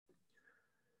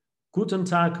Guten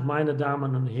Tag, meine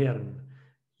Damen und Herren.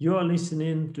 You are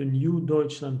listening to New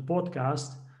Deutschland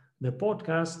podcast, the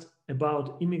podcast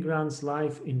about immigrants'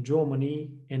 life in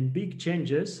Germany and big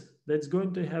changes that's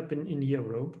going to happen in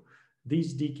Europe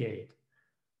this decade.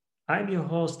 I'm your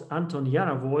host, Anton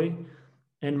Jaravoy,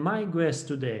 and my guest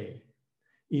today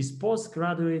is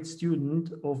postgraduate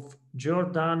student of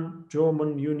Jordan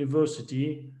German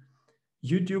University,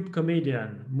 YouTube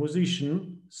comedian,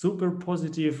 musician, super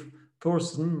positive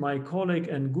person, my colleague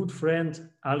and good friend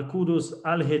Al-qudos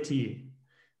Alheeti.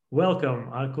 Welcome,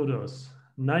 Al-qudos.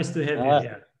 Nice to have you Hi,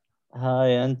 here. hi,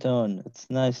 Anton. It's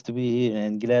nice to be here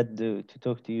and glad to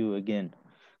talk to you again.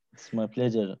 It's my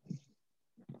pleasure.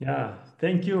 Yeah,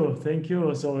 thank you, thank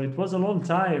you. So it was a long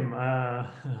time.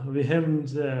 We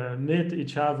haven't met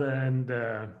each other and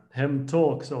haven't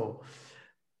talked. So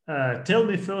tell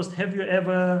me first, have you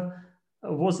ever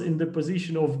was in the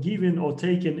position of giving or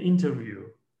taking interview?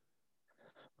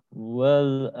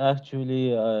 Well,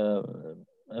 actually,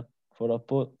 for a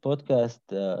podcast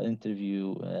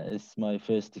interview, it's my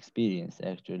first experience.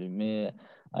 Actually,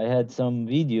 I had some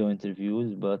video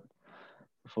interviews, but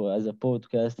for as a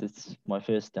podcast, it's my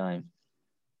first time.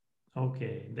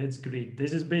 Okay, that's great.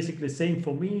 This is basically same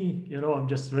for me. I'm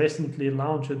just recently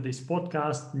launched this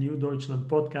podcast, New Deutschland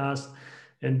podcast,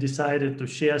 and decided to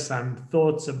share some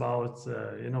thoughts about,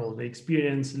 the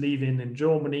experience living in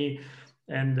Germany.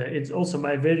 And it's also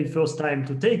my very first time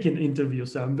to take an interview.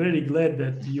 So I'm very glad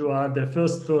that you are the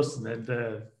first person and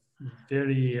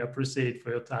very appreciate for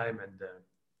your time. And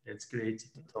it's great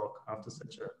to talk after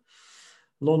such a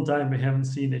long time we haven't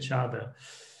seen each other.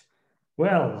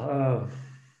 Well,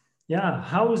 yeah,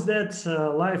 how is that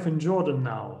life in Jordan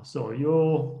now? So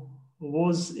you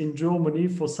was in Germany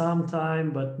for some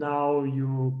time, but now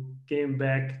you came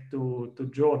back to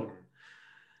Jordan.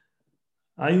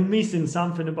 Are you missing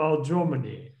something about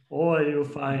Germany, or are you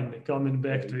fine coming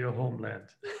back to your homeland?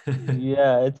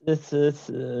 Yeah, it's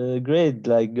great,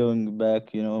 like going back,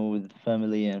 with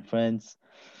family and friends.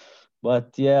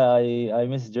 But yeah, I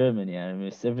miss Germany. I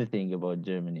miss everything about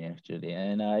Germany actually,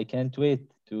 and I can't wait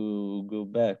to go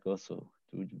back also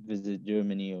to visit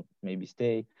Germany or maybe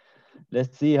stay.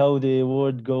 Let's see how the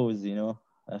world goes,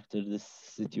 after this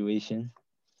situation.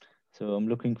 So I'm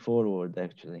looking forward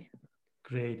actually.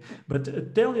 Great.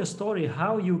 But tell your story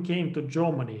how you came to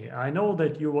Germany. I know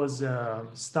that you was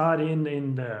studying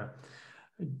in the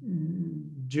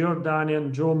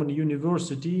Jordanian German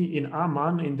University in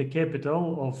Amman, in the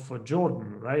capital of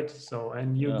Jordan, right? So,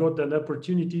 and you Yeah, got an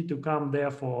opportunity to come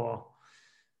there for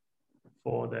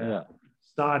the yeah,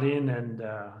 studying and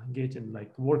getting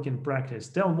like working practice.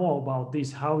 Tell more about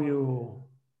this.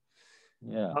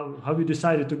 yeah, How you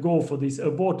decided to go for this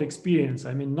abroad experience.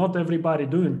 I mean, not everybody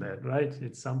doing that, right?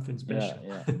 It's something yeah, special.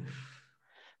 yeah,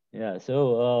 yeah.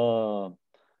 So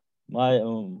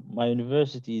my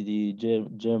university, the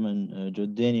German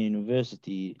Jordanian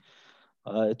University,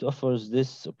 it offers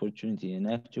this opportunity, and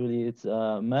actually, it's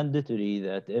mandatory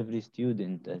that every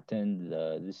student attend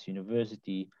this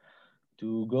university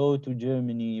to go to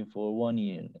Germany for 1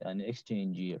 year, an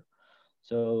exchange year.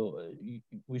 So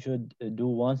we should do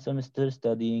 1 semester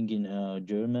studying in a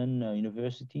German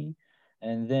university,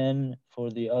 and then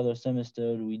for the other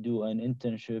semester we do an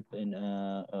internship in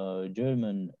a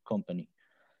German company.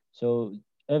 So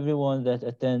everyone that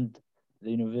attend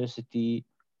the university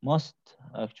must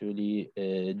actually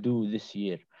do this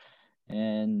year,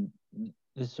 and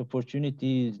this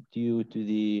opportunity is due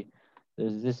to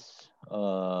there's this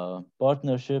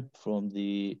partnership from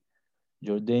the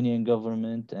Jordanian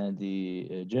government and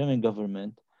the German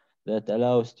government that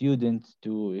allows students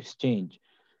to exchange.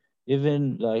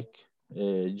 Even like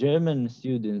German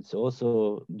students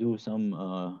also do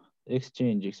some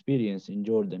exchange experience in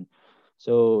Jordan.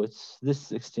 So it's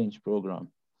this exchange program.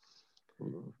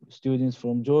 Students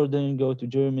from Jordan go to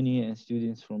Germany, and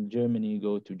students from Germany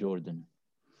go to Jordan.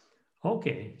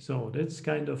 Okay, so that's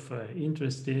kind of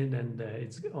interesting, and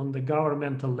it's on the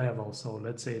governmental level. So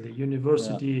let's say the Yeah,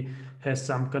 university has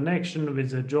some connection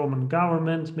with the German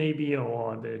government, maybe,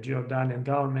 or the Jordanian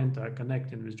government are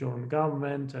connected with German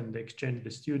government, and they exchange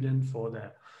the student for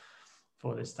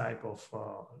this type of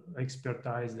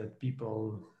expertise that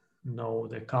people know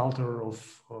the culture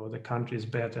of the countries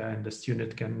better, and the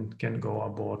student can go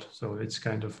abroad. So it's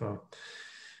kind of a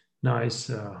nice.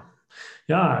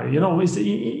 Yeah, it's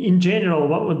in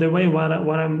general the way what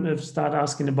I'm start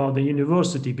asking about the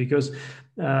university because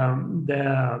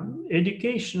the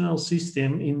educational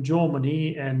system in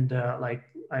Germany and like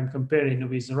I'm comparing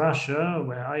with Russia,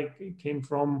 where I came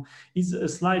from, is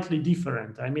slightly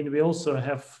different. I mean, we also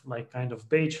have like kind of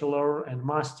bachelor and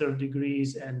master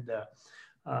degrees and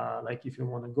like if you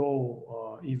want to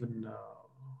go even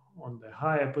on the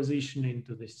higher position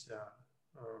into this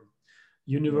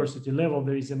Yeah. university level,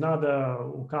 there is another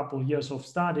couple years of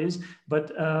studies. But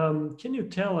can you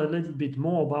tell a little bit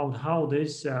more about how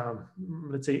this,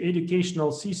 let's say,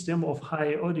 educational system of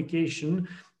higher education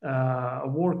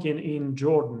working in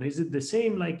Jordan? Is it the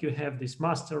same, like you have this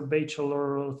master,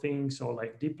 bachelor things, or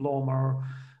like diploma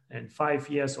and 5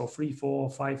 years or 3, 4,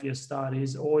 5 year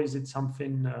studies, or is it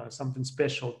something something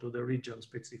special to the region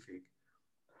specific?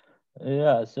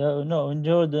 Yeah, so no, in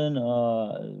Jordan,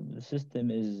 the system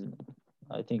is,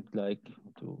 I think, like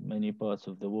to many parts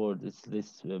of the world, it's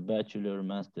this bachelor,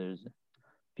 master's,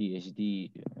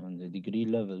 PhD on the degree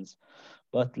levels.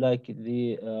 But like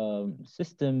the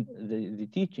system, the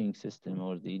teaching system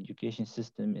or the education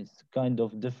system is kind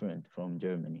of different from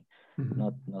Germany.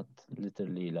 Mhm. Not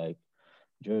literally like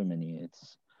Germany.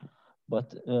 It's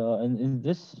but in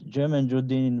this German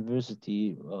Jordan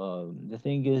University, the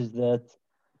thing is that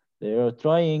they are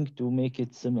trying to make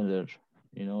it similar,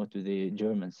 to the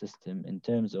German system in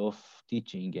terms of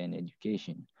teaching and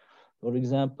education. For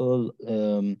example,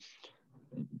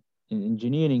 in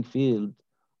engineering field,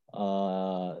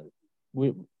 uh,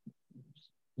 we,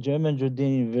 German Jordan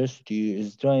University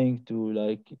is trying to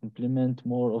like implement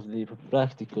more of the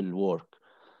practical work,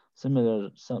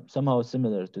 somehow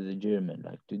similar to the German,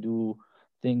 like to do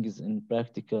things in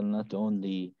practical, not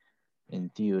only in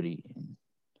theory.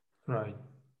 Right.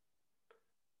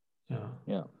 Yeah.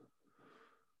 Yeah,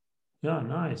 Yeah.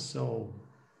 Nice. So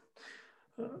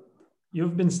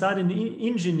you've been studying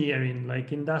engineering,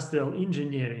 like industrial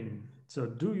engineering. So,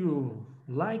 do you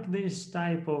like this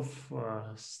type of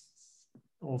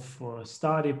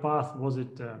study path? Was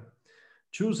it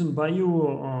chosen by you,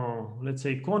 let's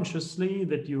say, consciously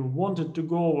that you wanted to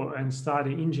go and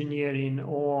study engineering,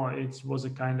 or it was a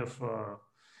kind of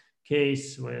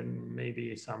case when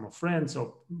maybe some of friends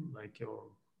or like your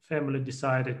family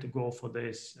decided to go for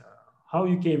this? How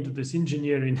you came to this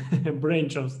engineering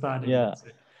branch of studying, yeah, let's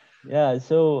say? yeah.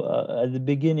 So at the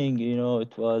beginning,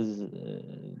 it was,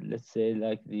 let's say,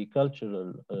 like the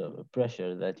cultural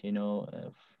pressure that,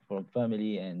 from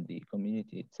family and the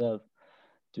community itself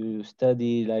to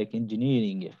study like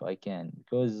engineering if I can,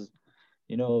 because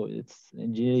it's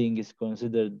engineering is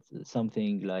considered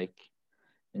something like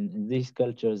in these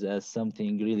cultures as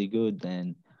something really good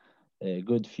and a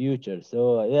good future.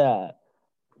 So yeah,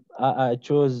 I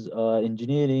chose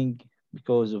engineering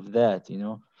because of that,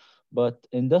 But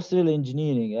industrial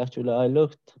engineering, actually, I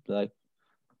looked like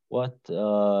what's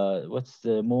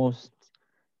the most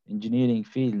engineering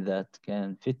field that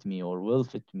can fit me or will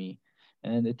fit me,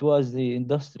 and it was the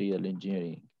industrial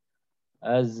engineering.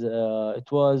 As it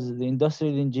was the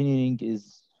industrial engineering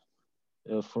is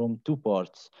from two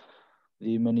parts: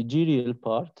 the managerial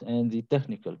part and the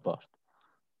technical part,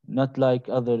 not like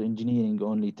other engineering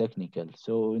only technical.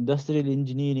 So industrial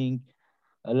engineering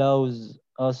allows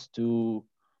us to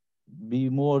be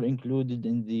more included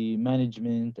in the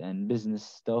management and business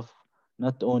stuff,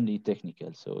 not only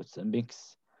technical. So it's a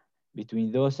mix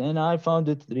between those, and I found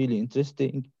it really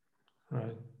interesting.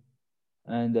 Right.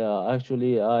 And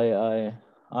actually, I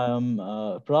am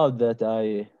proud that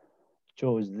I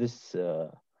chose this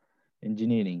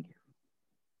engineering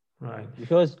Right.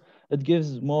 because it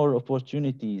gives more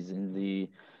opportunities in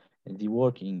the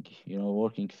working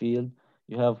field.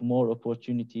 You have more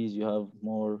opportunities, you have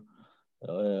more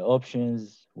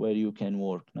options where you can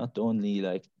work, not only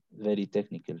like very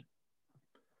technical.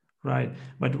 Right.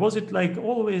 But was it like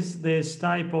always this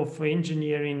type of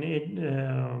engineering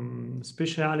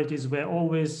specialities were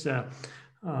always on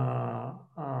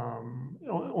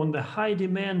the high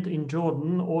demand in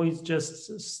Jordan, or it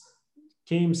just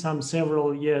came some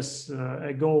several years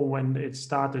ago when it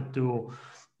started to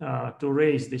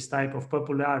raise this type of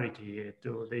popularity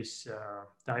to this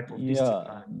type of Yeah,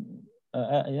 discipline?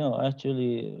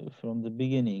 actually, from the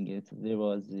beginning, there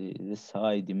was this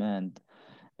high demand,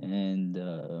 and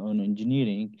on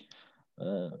engineering.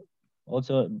 Uh,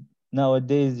 Also,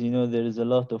 nowadays, there is a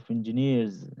lot of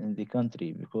engineers in the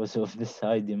country because of this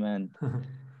high demand,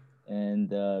 and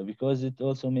because it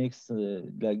also makes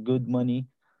like good money.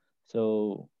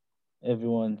 So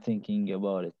everyone thinking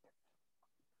about it.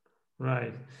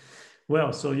 Right.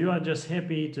 Well, so you are just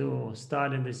happy to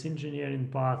start in this engineering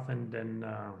path and then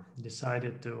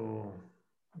decided to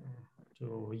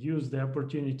use the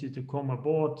opportunity to come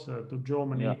aboard to Yeah,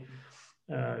 Germany.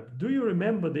 Do you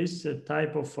remember this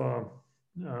type of uh,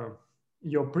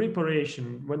 your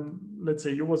preparation when, let's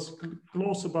say, you was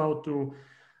close about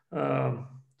uh,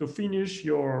 to finish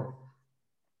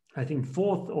I think,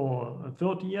 fourth or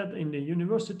third year in the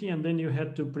university, and then you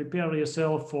had to prepare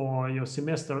yourself for your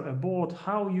semester abroad.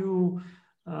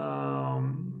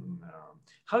 Um,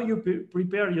 how you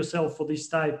prepare yourself for this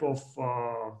type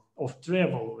of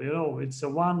travel? You know, it's a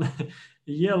one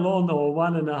year long or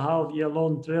 1.5 year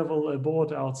long travel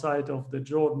abroad outside of the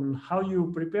Jordan. How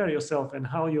you prepare yourself and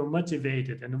how you're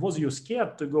motivated, and was you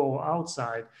scared to go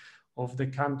outside of the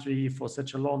country for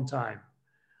such a long time?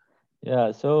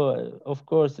 Yeah, so of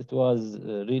course it was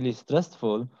really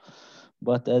stressful,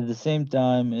 but at the same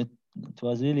time it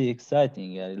was really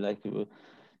exciting. Yeah, like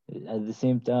at the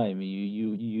same time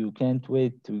you can't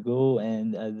wait to go,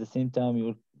 and at the same time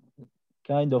you're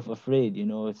kind of afraid. You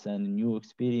know, it's a new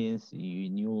experience,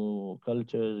 new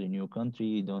culture, a new country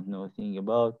you don't know a thing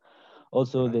about.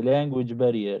 Also, the Right. language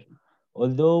barrier.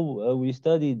 Although we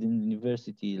studied in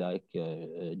university like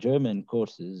German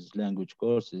courses, language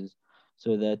courses,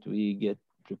 so that we get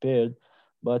prepared.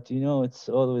 But you know, it's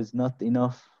always not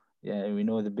enough. Yeah, we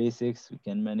know the basics, we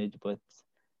can manage, but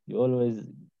you always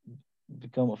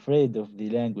become afraid of the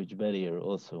language barrier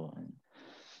also.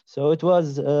 So it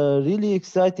was a really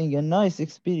exciting and nice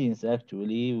experience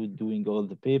actually, with doing all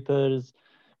the papers,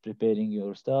 preparing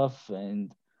your stuff,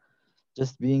 and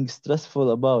just being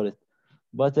stressful about it.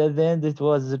 But at the end, it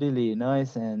was really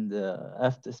nice. And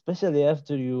after, especially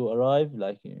after you arrive,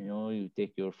 like you know, you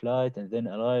take your flight and then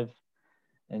arrive,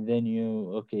 and then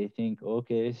you okay think,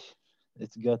 okay,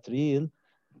 it's got real.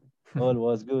 All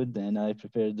was good, and I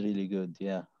prepared really good.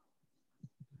 Yeah.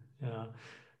 Yeah,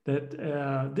 that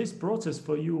this process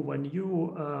for you when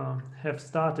you have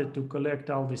started to collect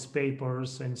all these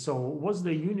papers, and so was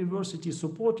the university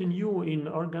supporting you in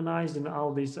organizing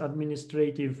all these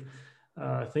administrative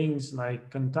things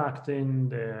like contacting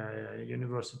the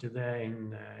university there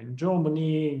in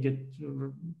Germany, get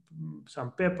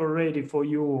some paper ready for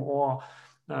you, or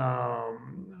how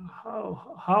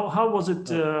was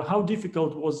it? Uh, How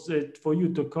difficult was it for you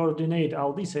to coordinate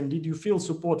all this? And did you feel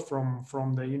support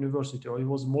from the university, or it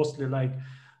was mostly like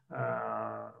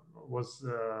was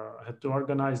had to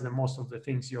organize the most of the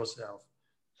things yourself?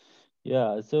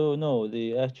 Yeah, so no,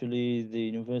 the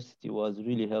university was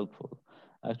really helpful.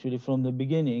 Actually, from the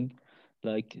beginning,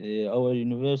 like our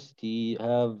university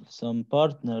have some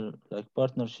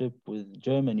partnership with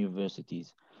German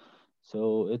universities.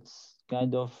 So it's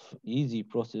kind of easy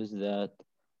process that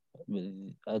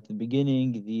at the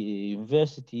beginning the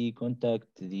university contact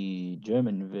the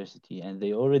German university, and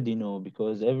they already know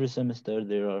because every semester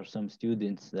there are some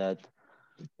students that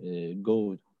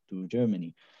go to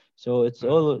Germany. So it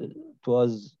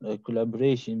was a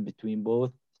collaboration between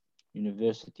both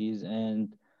universities,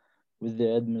 and with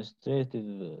the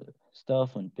administrative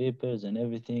stuff and papers and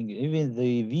everything, even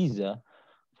the visa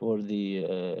for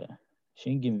the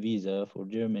Schengen visa for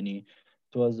Germany,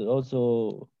 it was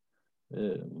also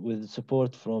with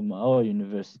support from our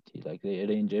university. Like they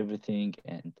arrange everything,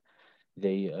 and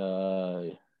they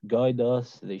guide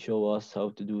us, they show us how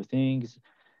to do things,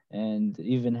 and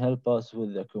even help us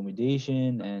with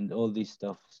accommodation and all this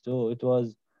stuff. So it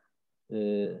was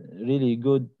really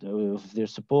good of their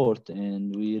support,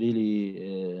 and we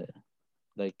really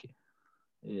like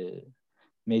uh,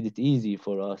 made it easier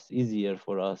for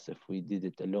us if we did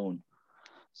it alone.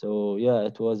 So yeah,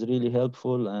 it was really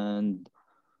helpful and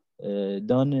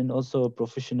done in also a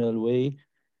professional way.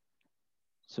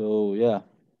 So yeah,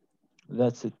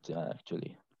 that's it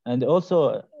actually. And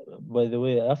also, by the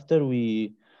way, after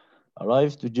we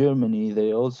arrived to Germany,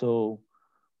 they also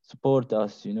support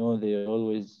us. You know, they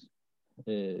always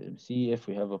see if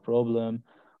we have a problem,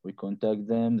 we contact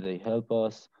them, they help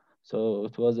us. So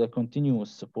it was a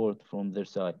continuous support from their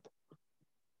side.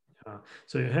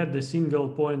 So you had the single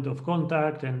point of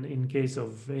contact, and in case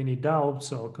of any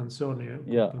doubts or concern, you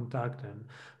could Yeah, contact, and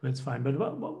that's fine. But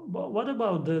what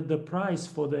about the price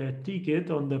for the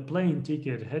ticket on the plane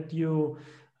ticket? Had you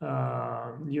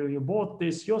you bought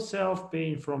this yourself,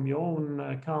 paying from your own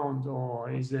account,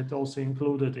 or is it also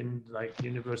included in like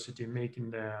university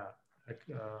making the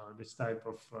this type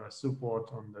of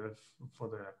support on the for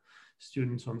the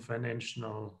students on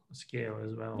financial scale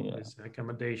as well, yeah, with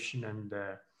accommodation and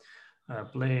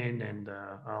plane and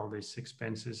all these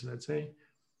expenses, let's say.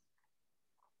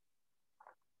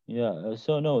 yeah.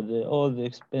 So no, all the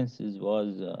expenses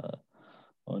was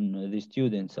on the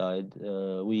student side.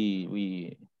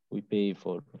 We pay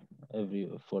for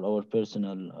for our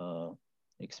personal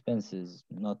expenses,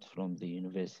 not from the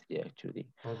university actually.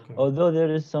 Okay. Although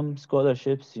there is some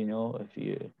scholarships, you know, if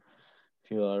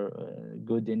you are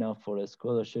good enough for a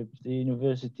scholarship, the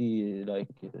university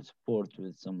support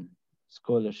with some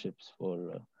scholarships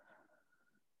for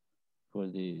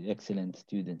the excellent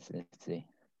students, let's say.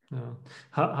 Yeah.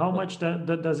 How much that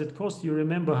does it cost? You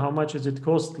remember how much does it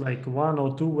cost, like one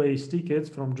or two ways tickets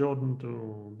from Jordan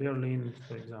to Berlin,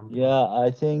 for example? Yeah,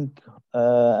 I think,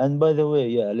 and by the way,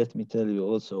 yeah, let me tell you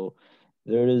also,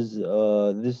 there is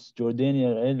this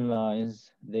Jordanian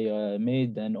Airlines. They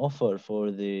made an offer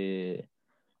for this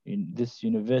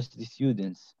university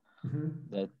students Hmm.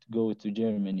 that go to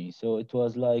Germany. So it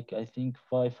was like I think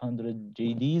 500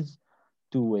 JDs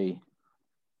two way,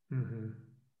 Hmm.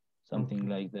 something Okay.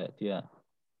 like that. Yeah.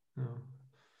 Yeah.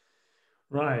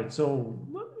 Right. So,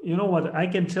 you know what? I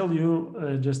can tell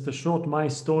you just a short my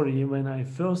story. When I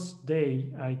first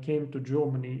day I came to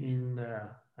Germany in,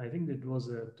 I think it was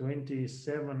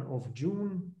 27 of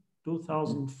June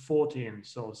Mhm. 2014,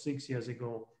 so 6 years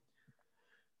ago.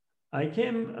 I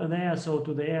came there, so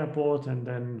to the airport, and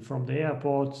then from the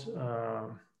airport,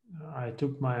 I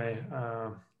took my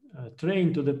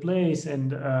train to the place.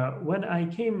 And when I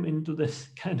came into this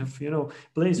kind of,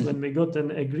 place, when we got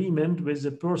an agreement with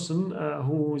the person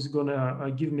who is gonna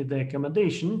give me the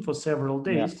accommodation for several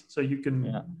Yeah. days, so you can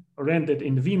Yeah. rent it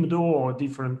in Vimdo or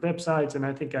different websites, and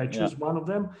I think I Yeah. choose one of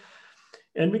them.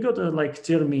 And we got a like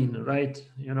termin, right?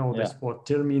 You know the Yeah. sport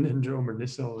termin in Germany.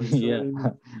 So it's Yeah. really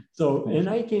so. And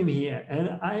I came here and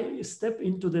I stepped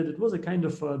into that. It was a kind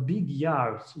of a big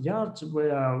yard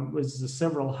where with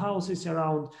several houses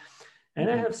around. And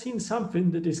I Mhm. have seen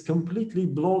something that is completely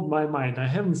blown my mind. I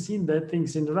haven't seen that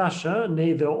things in Russia,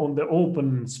 neither on the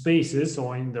open spaces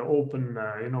or in the open,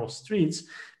 streets.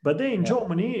 But there in Yeah.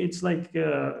 Germany, it's like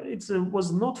it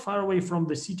was not far away from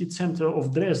the city center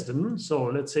of Dresden. So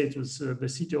let's say it was the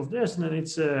city of Dresden, and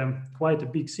it's quite a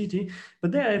big city.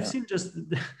 But there I've Yeah. seen just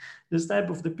this type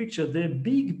of the picture. They're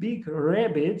big, big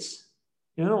rabbits.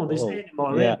 This Oh,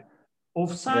 animal yeah. rabbit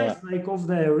of size Yeah. like of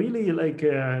the really like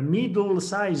a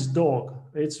middle-sized dog.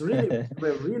 It's really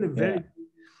were really Yeah. very,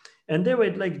 and they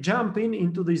were like jumping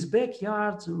into this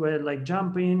backyard, were like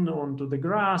jumping onto the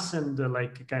grass and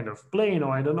like kind of playing,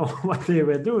 or I don't know what they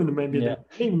were doing. Maybe they Yeah.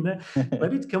 were playing there,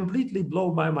 but it completely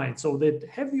blew my mind. So that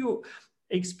have you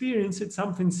experienced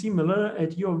something similar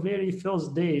at your very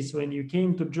first days when you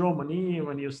came to Germany,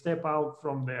 when you step out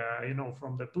from the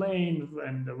from the plane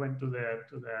and went to the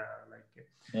like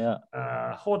Yeah.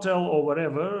 hotel or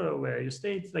whatever where you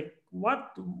stayed, like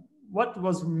what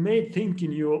was made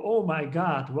thinking you, oh my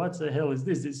god, what the hell is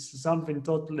this? It's something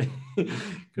totally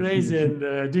crazy and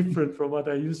different from what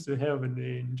I used to have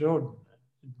in Jordan.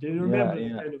 Do you Yeah. remember that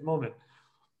Yeah. kind of moment?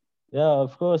 Yeah,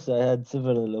 of course, I had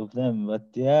several of them, but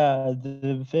yeah,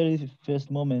 the very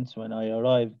first moments when I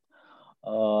arrived,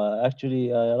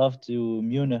 actually, I arrived to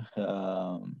Munich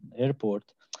airport,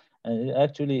 and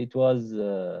actually it was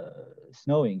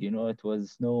snowing. It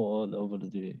was snow all over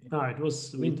the Ah, it was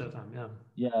street. winter time, yeah.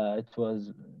 Yeah, it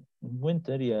was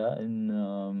winter. Yeah, in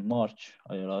March,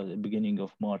 I arrived, beginning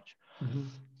of March. Hmm.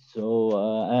 So,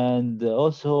 and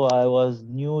also I was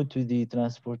new to the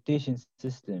transportation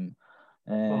system,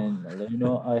 and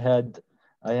Oh.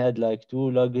 I had like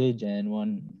two luggage and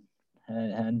one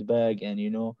handbag, and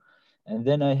and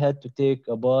then I had to take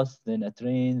a bus, then a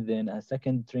train, then a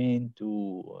second train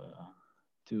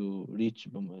to reach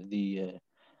the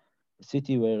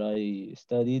city where I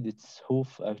studied. It's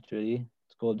Hof actually.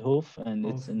 It's called Hof, and Oh,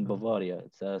 it's in yeah. Bavaria.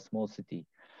 It's a small city.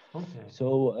 Okay.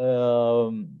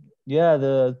 So yeah,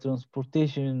 the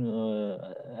transportation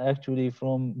actually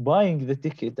from buying the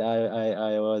ticket,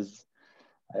 I was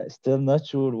still not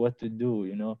sure what to do,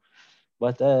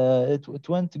 but it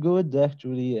went good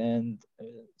actually, and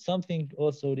something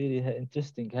also really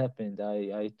interesting happened.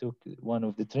 I took one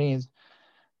of the trains,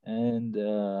 and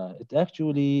it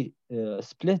actually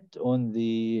split on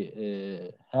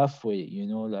the halfway,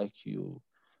 like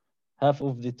half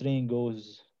of the train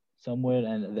goes somewhere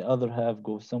and the other half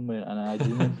goes somewhere, and I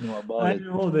didn't know about I it.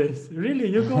 know this. Really,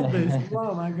 you got this?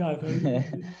 Wow, my God.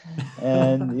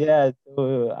 And yeah,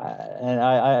 so and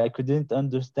I couldn't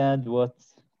understand what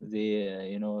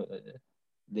the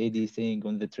lady saying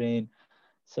on the train.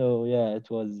 So yeah, it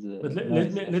was But let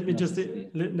nice, me let me just necessary.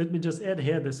 let me just add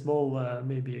here the small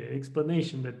maybe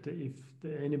explanation that if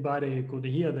anybody could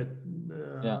hear that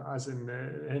Yeah. as in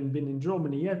and been in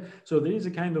Germany yet. So there is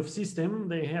a kind of system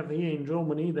they have here in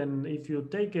Germany. Then if you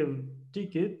take a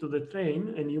ticket to the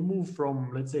train and you move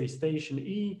from, let's say, station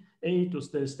A to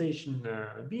the station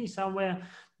B somewhere,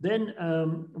 then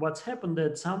what's happened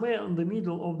that somewhere in the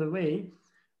middle of the way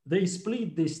they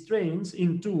split these trains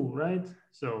in two, right?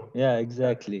 So Yeah, uh,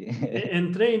 exactly.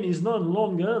 and train is no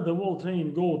longer the whole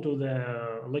train go to the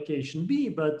location B,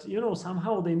 but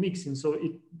somehow they mix in. So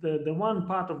the one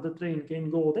part of the train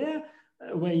can go there,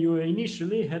 where you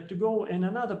initially had to go, and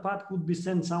another part could be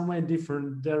sent somewhere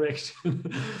different direction.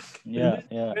 And Yeah, this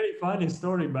is a yeah, very funny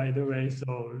story, by the way.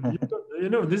 So you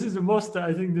know, this is the most.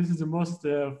 I think this is the most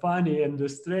funny and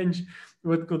strange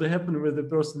what could happen with the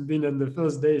person being on the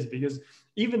first days, because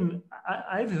even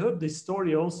I've heard this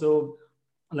story also,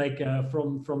 like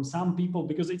from some people,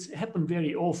 because it's happened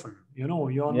very often. You know,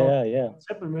 you're not. yeah, yeah, It's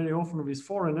happened very often with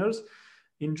foreigners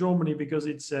in Germany, because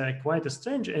it's quite a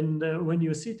strange. And when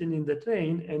you're sitting in the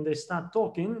train and they start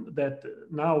talking that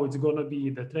now it's gonna be,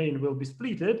 the train will be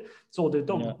splitted, so they yeah,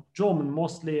 talk German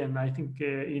mostly. And I think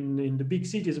in the big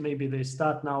cities maybe they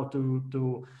start now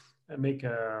to make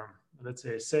a, let's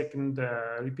say, second,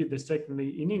 repeat the second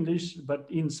in English. But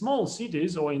in small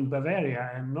cities or in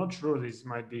Bavaria, I'm not sure, this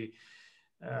might be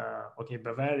okay,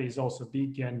 Bavaria is also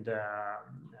big, and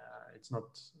it's not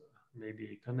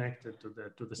maybe connected to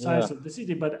the yeah. size of the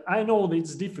city. But I know that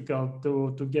it's difficult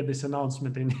to get this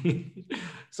announcement in.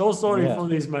 So sorry Yeah. for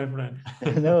this, my friend.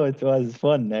 No, it was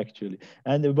fun actually.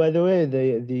 And by the way,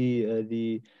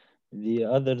 the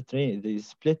other train, the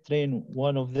split train,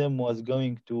 one of them was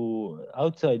going to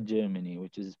outside Germany,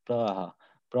 which is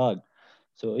Prague.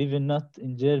 So even not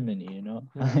in Germany, you know.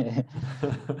 Yeah.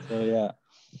 So yeah,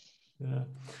 Yeah.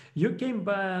 You came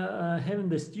by having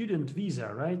the student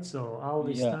visa, right? So all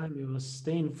this yeah. time you were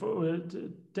staying for.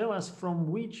 Tell us from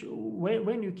which,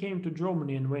 when you came to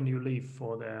Germany and when you leave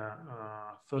for the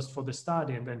first for the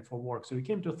study and then for work. So you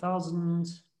came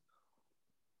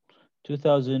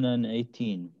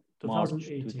 2018, March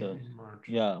 2018 2000. in March.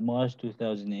 Yeah, March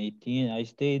 2018. I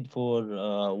stayed for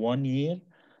 1 year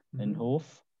in Mhm.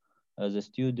 Hof as a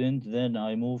student. Then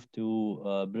I moved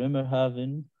to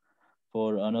Bremerhaven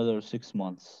for another 6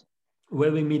 months.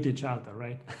 Where we meet each other,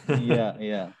 right? Yeah,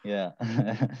 yeah, yeah.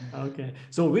 Okay,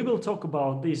 so we will talk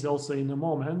about this also in a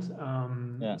moment.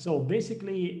 Yeah, So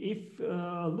basically, if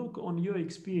look on your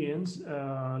experience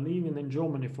living in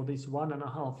Germany for this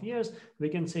 1.5 years, we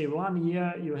can say 1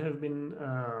 year you have been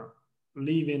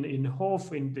living in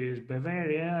Hof in this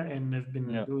Bavaria and have been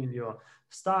yeah, doing your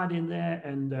studying there,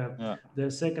 and yeah,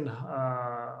 the second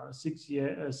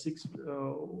 6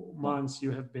 mo- months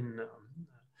you have been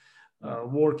yeah,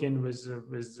 working with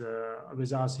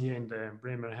us here in the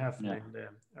Bremerhaven yeah, in the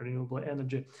renewable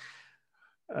energy.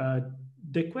 Uh,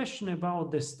 the question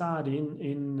about the study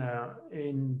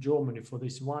in Germany for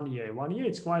this 1 year. 1 year,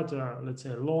 it's quite a, let's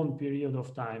say, a long period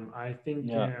of time. I think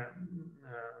yeah,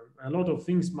 a lot of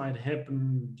things might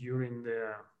happen during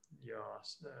your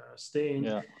staying.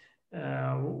 yeah,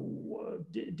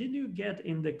 Did you get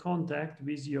in the contact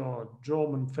with your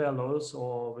German fellows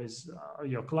or with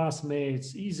your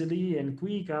classmates easily and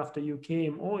quick after you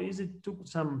came, or is it took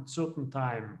some certain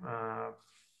time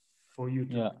for you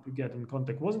yeah, to get in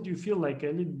contact? Wasn't you feel like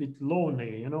a little bit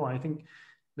lonely? You know, I think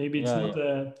maybe it's yeah, not yeah,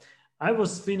 a. I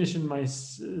was finishing my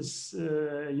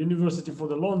university for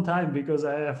the long time, because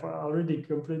I have already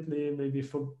completely maybe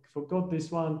forgot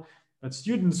this one. But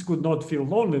students could not feel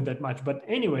lonely that much. But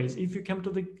anyways, if you come to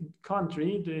the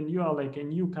country and you are like a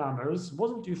newcomers,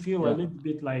 wasn't you feel a yeah. little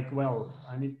bit like, well,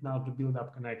 I need now to build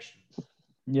up connection?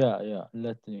 Yeah, yeah.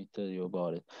 Let me tell you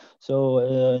about it. So,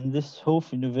 in this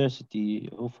Hof University,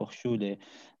 Hofhochschule,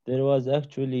 there was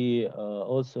actually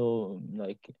also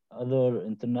like other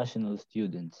international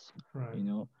students, Right. you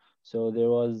know. So there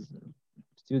was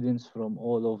students from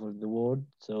all over the world.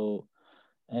 So,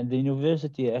 and the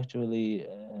university actually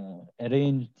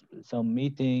arranged some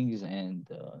meetings and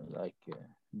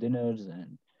dinners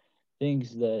and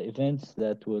things, the events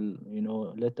that will,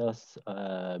 let us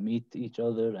meet each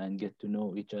other and get to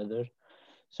know each other.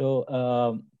 So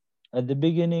at the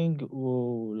beginning,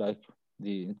 like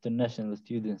the international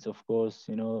students, of course,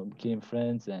 became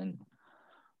friends and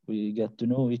we got to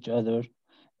know each other.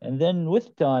 And then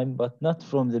with time, but not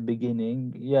from the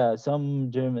beginning, yeah, some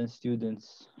German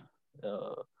students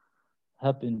uh,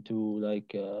 happen to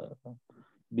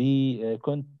be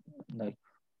like,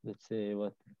 let's say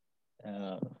what,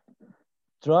 uh,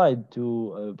 tried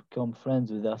to become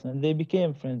friends with us, and they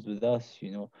became friends with us,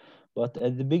 but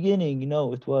at the beginning,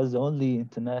 it was only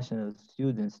international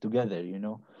students together,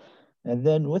 and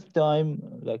then with time,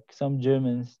 like some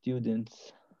German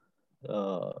students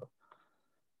uh,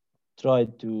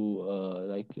 tried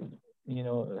to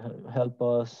help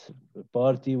us,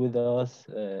 party with us,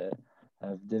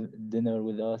 have dinner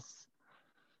with us.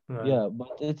 Right. Yeah,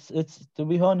 but it's to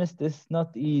be honest, it's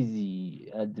not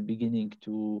easy at the beginning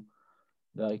to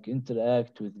like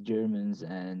interact with Germans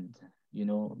and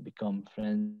become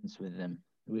friends with them.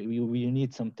 We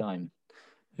need some time.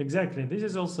 Exactly. This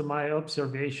is also my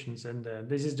observations, and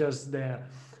this is just the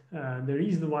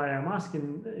reason why I'm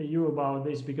asking you about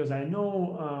this, because I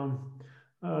know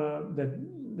that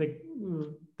the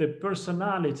the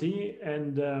personality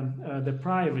and the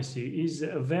privacy is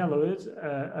valued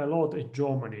a lot in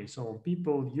Germany. So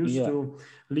people used Yeah, to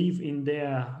live in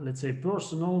their, let's say,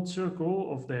 personal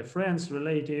circle of their friends,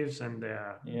 relatives, and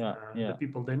yeah, the yeah,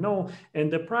 people they know.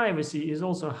 And the privacy is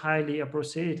also highly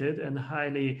appreciated and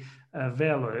highly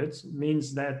valued.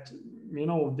 Means that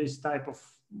this type of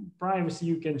privacy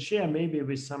you can share maybe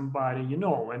with somebody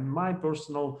And my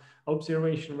personal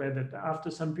observation were that after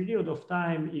some period of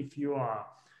time, if you are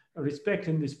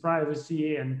respecting this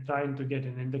privacy and trying to get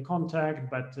in the contact,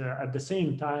 but at the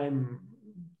same time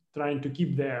trying to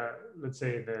keep their, let's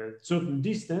say, the certain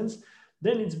distance,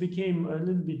 then it became a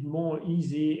little bit more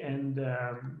easy and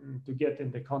to get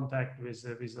in the contact with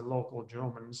the local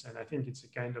Germans. And I think it's a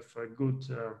kind of a good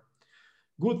yeah,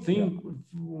 thing,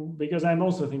 because I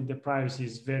also think the privacy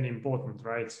is very important,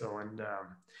 right? So and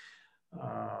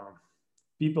uh,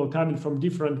 people coming from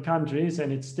different countries,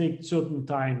 and it takes certain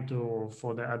time to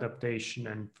for the adaptation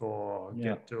and for yeah.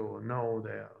 get to know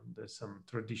the some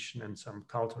tradition and some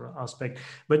cultural aspect.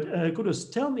 But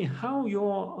Kudus, tell me how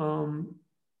your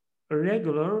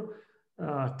regular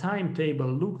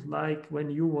timetable looked like when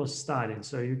you were studying.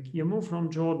 So you moved from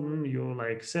Jordan, you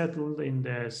like settled in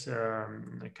this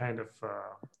kind of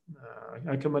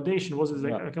accommodation. Was it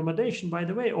Yeah, the accommodation, by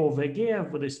the way, or Vegea,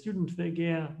 for the student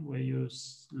Vegea, where you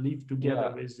live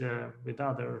together yeah. with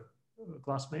other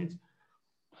classmates?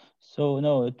 So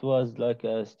no, it was like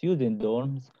a student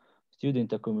dorms,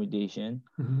 student accommodation,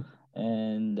 Mm-hmm.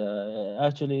 and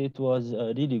actually it was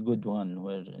a really good one.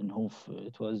 Where in Hoof,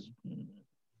 it was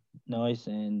nice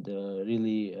and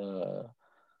really uh,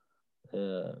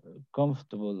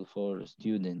 comfortable for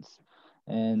students.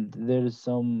 And there's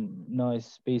some nice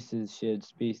spaces, shared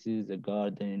spaces, a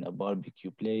garden, a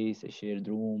barbecue place, a shared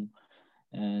room,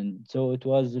 and so it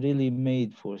was really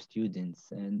made for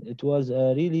students, and it was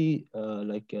a really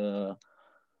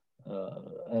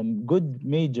good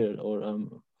major or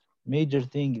major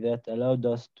thing that allowed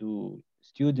us to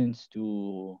students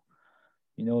to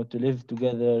to live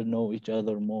together, know each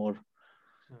other more,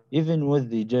 even with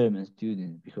the German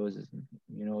students, because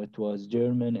it was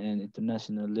German and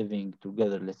international living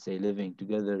together, let's say living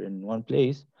together in one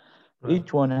place. Right.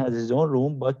 Each one has his own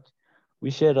room, but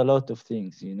we share a lot of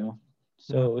things. Yeah.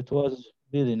 So it was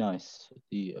really nice,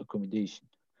 the accommodation.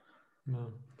 Yeah.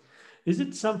 Is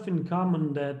it something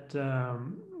common that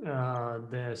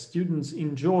the students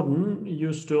in Jordan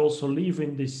used to also live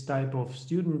in this type of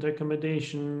student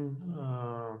accommodation,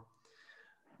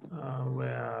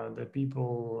 where the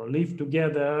people live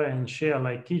together and share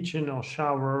like kitchen or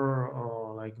shower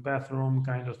or like bathroom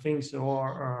kind of things,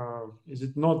 or is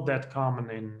it not that common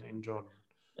in Jordan?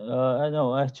 I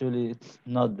know actually it's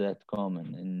not that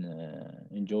common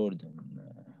in Jordan,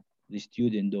 the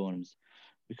student dorms,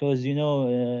 because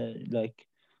like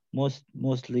most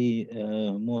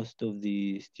of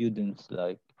the students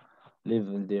like live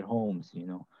in their homes.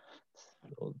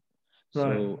 So, so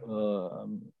Right.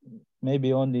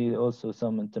 maybe only also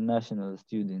some international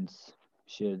students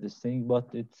share this thing,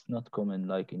 but it's not common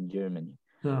like in Germany.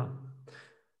 Yeah.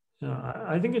 Yeah,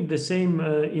 I think it's the same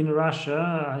in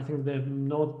Russia. I think they're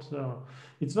not.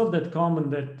 It's not that common.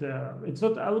 That it's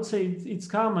not. I would say it's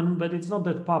common, but it's not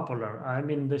that popular. I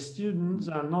mean, the students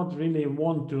are not really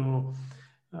want to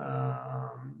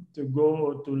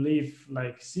go to live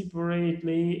like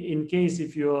separately. In case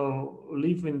if you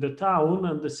live in the town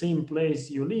and the same place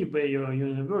you live where your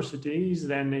university is,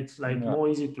 then it's like Yeah, more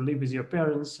easy to live with your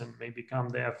parents and maybe come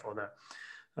there for the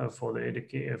for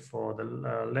the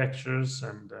lectures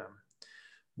and. yeah,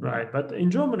 Right, but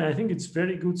in Germany, I think it's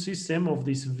very good system of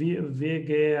this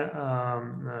WG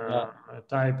yeah,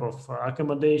 type of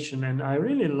accommodation, and I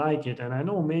really like it. And I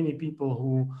know many people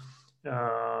who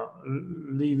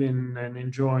live in and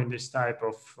enjoy this type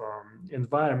of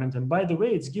environment. And by the way,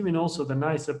 it's giving also the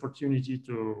nice opportunity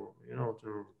to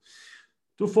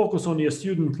to focus on your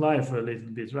student life a little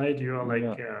bit, right? You are yeah,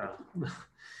 like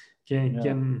can yeah.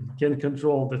 can can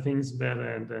control the things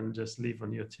better and then just live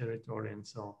on your territory and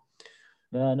so.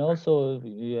 Yeah, and also,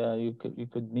 yeah, you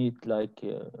could meet like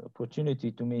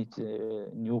opportunity to meet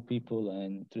new people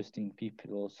and interesting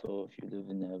people also if you live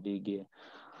in a VG.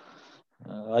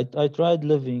 I tried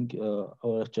living,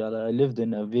 or actually, I lived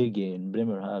in a VG in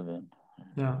Bremerhaven.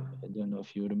 Yeah. I don't know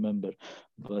if you remember,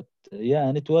 but yeah,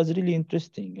 and it was really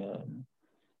interesting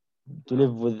to Yeah.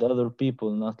 live with other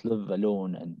people, not live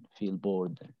alone and feel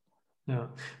bored. Yeah,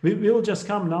 we will just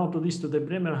come now to this, to the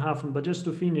Bremerhaven, but just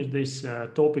to finish this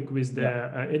topic with the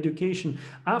Yeah. education.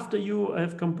 After you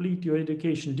have complete your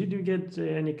education, did you get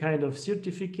any kind of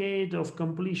certificate of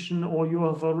completion, or you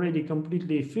have already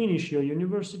completely finished your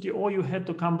university, or you had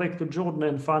to come back to Jordan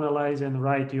and finalize and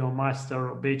write your master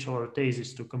or bachelor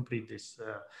thesis to complete this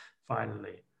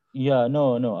finally? Yeah,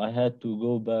 no, I had to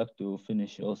go back to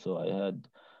finish also. I had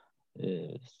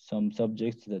some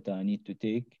subjects that I need to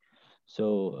take. So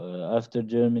after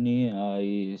Germany,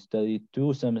 I studied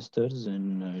 2 semesters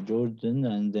in Jordan,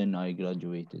 and then I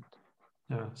graduated.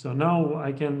 Yeah, so now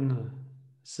I can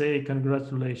say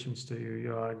congratulations to you.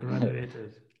 You are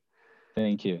graduated.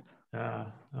 Thank you. Yeah,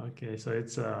 okay. So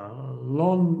it's a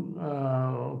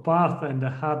long path and a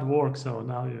hard work. So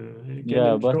now you can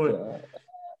Yeah, but enjoy.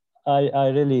 I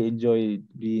really enjoy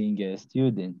being a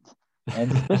student,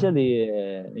 and especially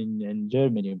in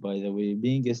Germany. By the way,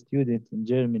 being a student in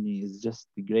Germany is just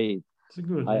great. It's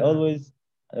good. I Yeah. always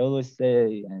I always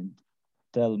say and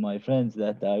tell my friends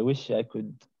that I wish I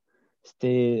could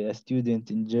stay a student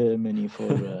in Germany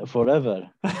for forever.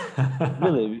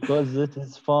 Really, because it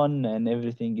is fun and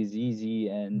everything is easy,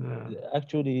 and Yeah,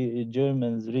 actually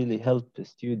Germans really help the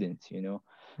students. They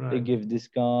right. give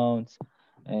discounts,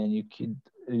 and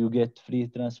you get free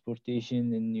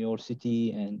transportation in your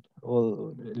city and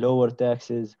all lower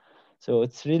taxes. So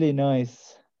it's really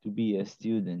nice to be a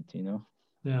student.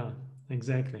 Yeah,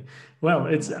 exactly. Well,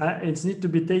 Yeah. it's need to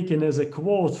be taken as a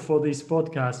quote for this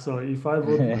podcast. So if I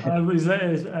would, I would say,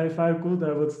 if I could,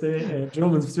 I would stay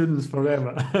German students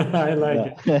forever. I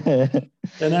like Yeah. it,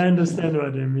 and I understand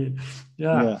what you mean.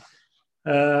 Yeah. Yeah.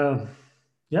 Uh,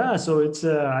 yeah, so it's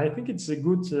I think it's a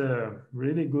good,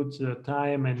 really good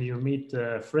time, and you meet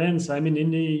friends. I mean,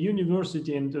 in the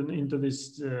university and into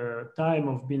this time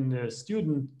of being a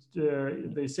student,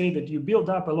 they say that you build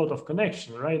up a lot of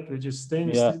connection, right? Which is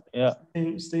Yeah. Yeah.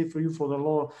 stay for you for the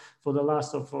for the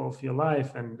last of your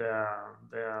life, and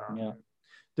Yeah.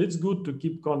 it's good to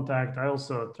keep contact. I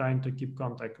also trying to keep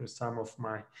contact with some of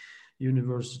my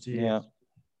university Yeah.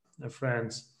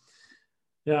 friends.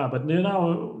 Yeah, but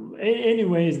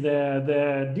anyways,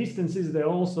 the distances they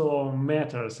also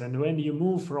matters, and when you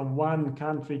move from one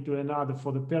country to another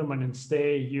for the permanent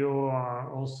stay, you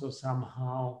are also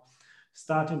somehow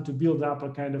starting to build up a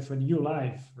kind of a new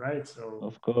life, right? So,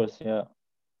 Of course. Yeah.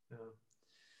 yeah,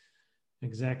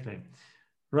 exactly.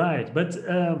 Right, but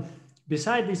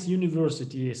beside this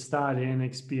university study and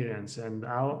experience, and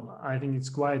I think it's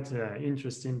quite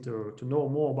interesting to know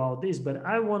more about this, but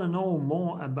I want to know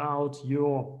more about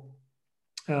your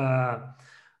uh,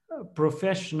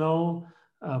 professional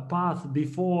path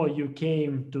before you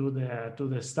came to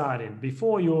the studying,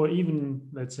 before you even,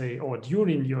 let's say, or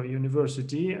during your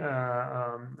university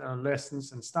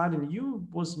lessons and studying, you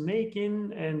was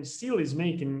making and still is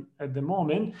making at the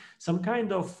moment some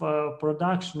kind of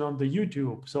production on the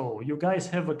YouTube. So you guys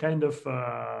have a kind of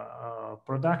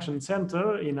production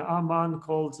center in Amman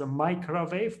called the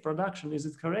Microwave Production. Is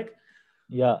it correct?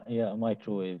 Yeah. Yeah.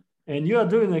 Microwave. And you are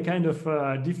doing a kind of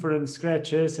different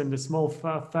scratches and the small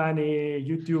funny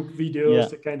YouTube videos, Yeah.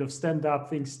 the kind of stand-up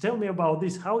things. Tell me about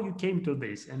this, how you came to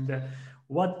this, and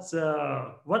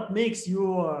what makes you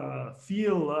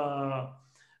feel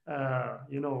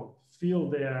feel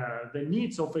the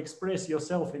needs of express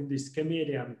yourself in this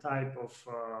comedian type of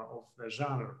the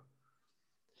genre.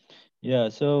 Yeah.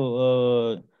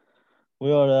 So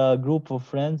we are a group of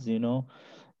friends,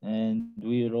 and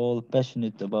we're all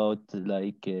passionate about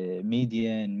like media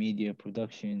and media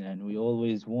production, and we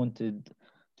always wanted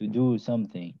to do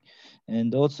something.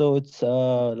 And also, it's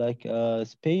like a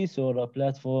space or a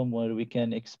platform where we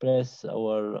can express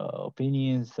our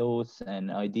opinions, thoughts, and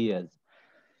ideas.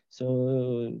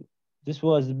 So this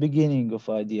was the beginning of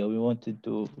idea. We wanted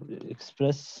to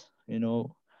express,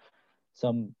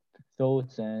 some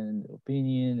thoughts and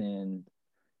opinion and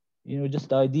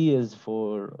just ideas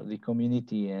for the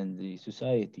community and the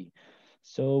society.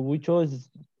 So we chose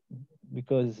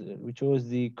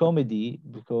the comedy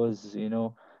because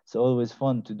it's always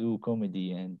fun to do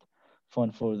comedy and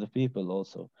fun for the people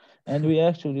also. And we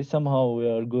actually somehow we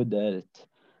are good at it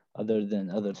other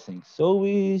than other things. So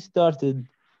we started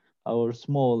our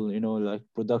small like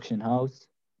production house,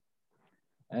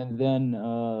 and then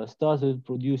started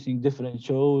producing different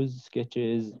shows,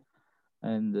 sketches,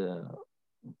 and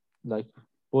like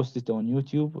post it on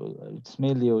YouTube. It's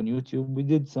mainly on YouTube. We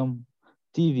did some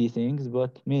TV things,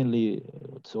 but mainly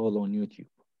it's all on YouTube.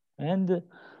 And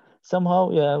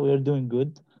somehow, yeah, we're doing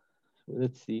good.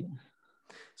 Let's see.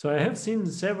 So I have seen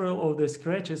several of the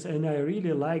scratches and I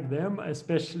really like them,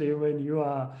 especially when you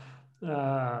are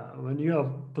when you are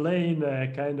playing a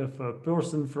kind of a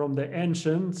person from the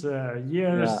ancient Yeah,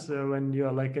 years, when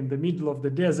you're like in the middle of the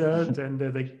desert and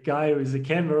the guy with the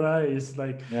camera is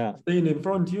like yeah, staying in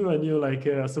front of you and you're like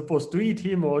supposed to eat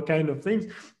him or kind of things.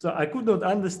 So I could not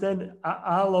understand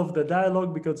all of the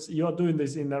dialogue because you're doing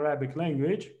this in Arabic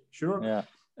language, sure. yeah,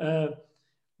 Uh,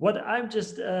 what I've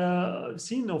just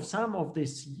seen of some of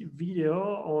this video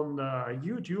on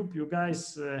YouTube, you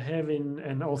guys having,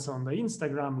 and also on the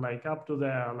Instagram, like up to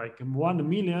the like 1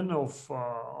 million of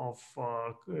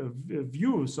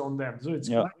views on them. So it's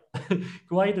yeah, quite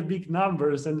quite a big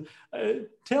numbers. And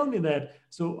tell me that.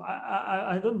 So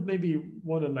I don't maybe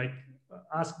want to like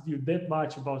ask you that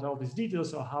much about all these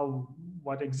details or how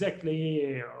what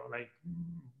exactly like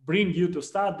bring you to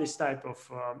start this type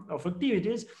of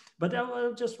activities, but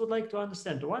I just would like to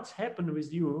understand what's happened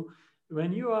with you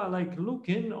when you are like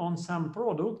looking on some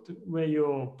product where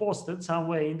you posted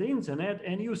somewhere in the internet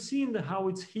and you've seen how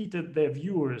it's heated the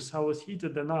viewers, how it's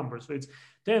heated the numbers. So it's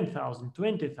 10,000,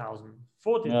 20,000,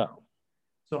 40,000. yeah.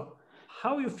 So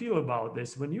how you feel about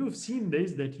this when you've seen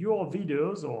this, that your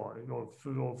videos or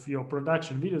of your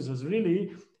production videos has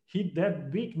really hit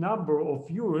that big number of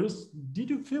viewers? Did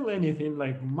you feel anything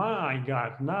like, my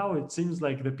God, now it seems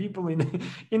like the people in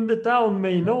in the town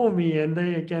may know me and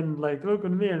they can like look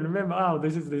at me and remember, oh,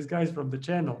 this is this guy's from the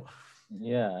channel.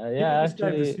 Yeah, Did you yeah.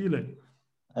 describe this Actually, feeling?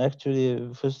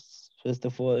 first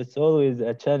of all, it's always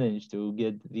a challenge to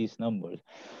get these numbers,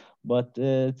 but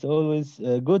it's always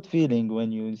a good feeling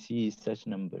when you see such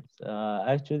numbers.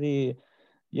 Actually,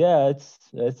 yeah,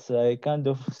 it's kind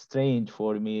of strange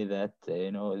for me that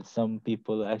some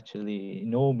people actually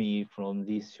know me from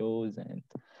these shows, and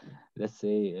let's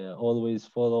say always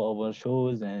follow our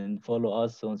shows and follow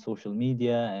us on social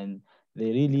media, and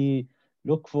they really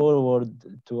look forward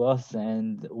to us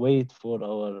and wait for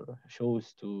our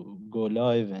shows to go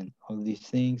live and all these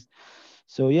things.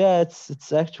 So yeah,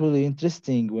 it's actually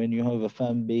interesting when you have a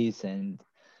fan base and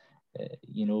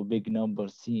big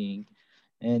numbers seeing,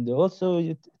 and also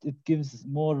it gives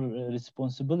more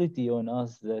responsibility on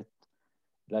us that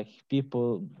like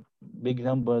people big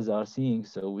numbers are seeing,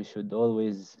 so we should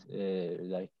always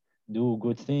like do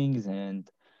good things and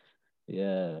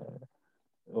yeah,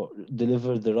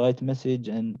 deliver the right message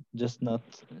and just not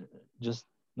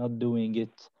doing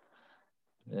it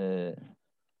uh,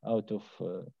 out of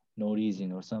no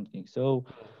reason or something. So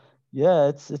yeah,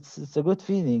 it's a good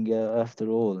feeling after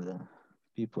all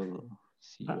people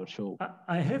see I, your show.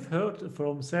 I have heard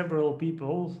from several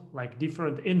people, like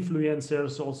different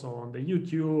influencers, also on the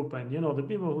YouTube, and the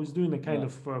people who's doing a kind Yeah,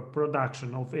 of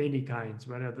production of any kinds,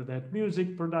 whether that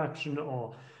music production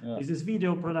or yeah, this is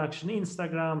video production,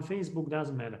 Instagram, Facebook,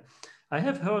 doesn't matter. I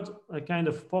have heard a kind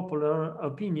of popular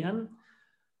opinion.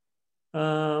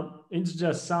 It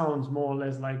just sounds more or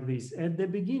less like this. At the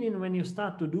beginning, when you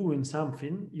start to doing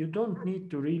something, you don't need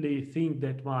to really think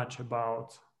that much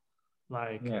about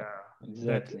like yeah,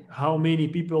 that exactly. how many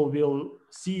people will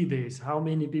see this, how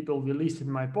many people will listen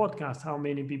to my podcast, how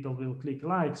many people will click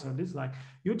likes or dislike.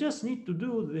 You just need to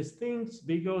do these things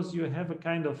because you have a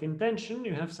kind of intention,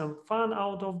 you have some fun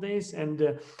out of this,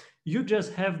 and you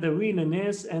just have the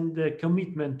willingness and the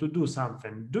commitment to do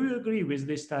something. Do you agree with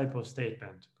this type of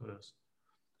statement, Kudos?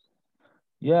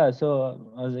 Yeah,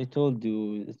 so as I told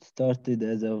you, it started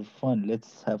as a fun.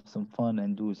 Let's have some fun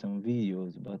and do some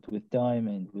videos. But with time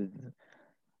and with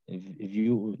if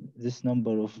you this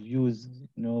number of views,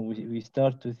 we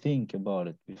start to think about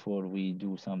it before we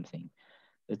do something.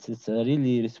 It's a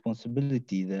really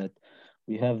responsibility that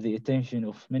we have the attention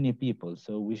of many people.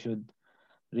 So we should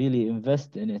really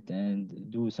invest in it and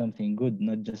do something good,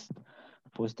 not just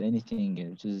post anything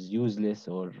which is useless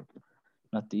or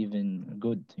not even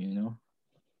good.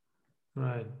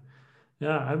 Right.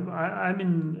 Yeah, I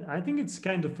mean, I think it's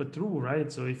kind of a true,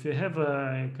 right? So if you have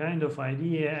a kind of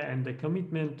idea and a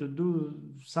commitment to do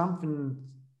something,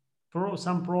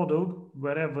 some product,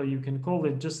 whatever you can call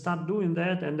it, just start doing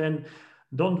that, and then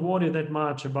don't worry that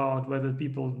much about whether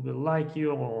people will like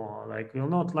you or like will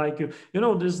not like you.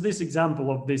 There's this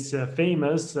example of this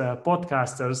famous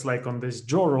podcasters, like on this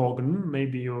Joe Rogan.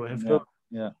 Maybe you have heard.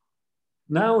 Yeah, yeah,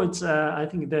 Now it's, I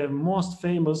think, the most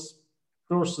famous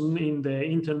person in the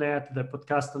internet, the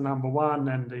podcaster number one,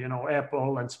 and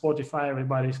Apple and Spotify.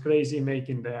 Everybody's crazy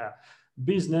making their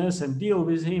business and deal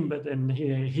with him, but then he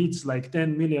hits like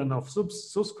 10 million of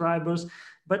subscribers.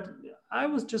 But I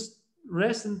was just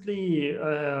recently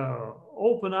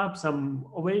open up some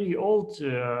very old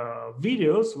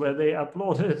videos where they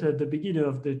uploaded at the beginning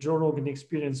of the Joe Rogan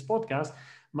Experience podcast.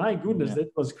 My goodness, yeah.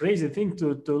 that was crazy thing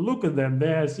to look at them.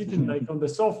 They are sitting like on the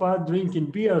sofa,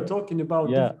 drinking beer, talking about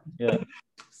Yeah, different yeah,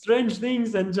 strange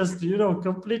things and just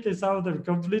completely southern,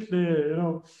 completely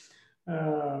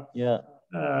uh, Yeah,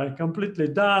 completely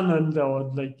done, and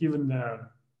or like even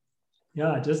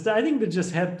yeah, just I think they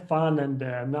just had fun, and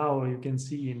now you can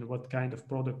see in what kind of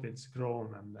product it's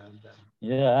grown, and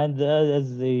yeah, and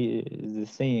as the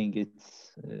saying, it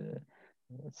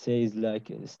says like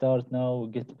start now,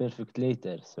 get perfect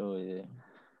later. So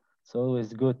it's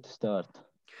always good to start.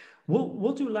 what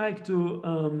would you like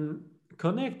to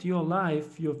connect your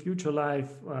life, your future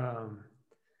life,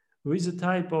 with a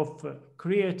type of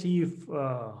creative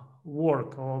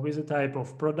work or with a type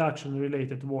of production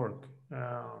related work?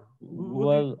 What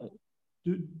do you Well,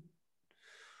 do?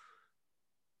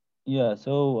 yeah.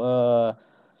 So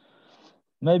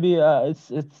maybe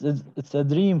it's a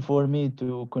dream for me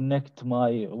to connect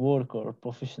my work or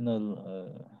professional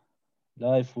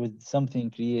life with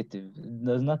something creative. It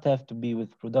does not have to be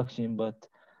with production, but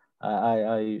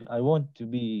I want to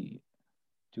be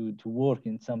to work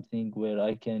in something where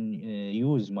I can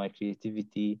use my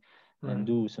creativity and Right.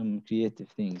 do some creative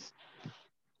things.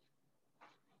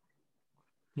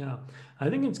 Yeah, I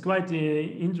think it's quite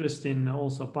interesting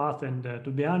also path, and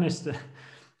to be honest,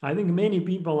 I think many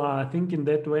people are thinking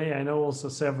that way. I know also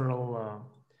several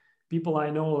people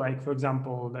I know, like for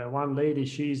example, the one lady,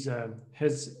 she's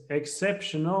has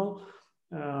exceptional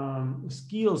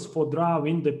skills for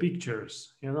drawing the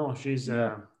pictures. Yeah,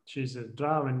 She's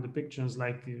drawing the pictures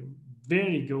like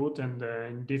very good, and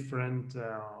in different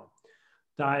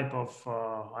type of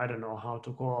I don't know how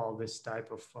to call this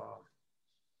type of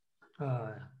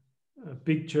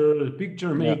picture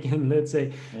yeah, making, let's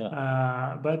say.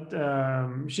 yeah, But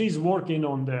she's working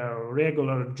on the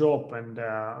regular job, and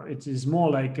it is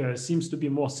more like seems to be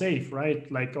more safe,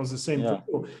 right? Like also the same for yeah.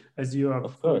 you, as you have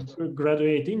Of course.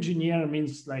 graduate engineer,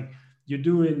 means like you're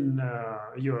doing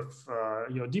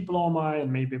your diploma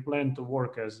and maybe plan to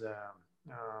work as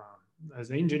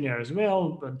an engineer as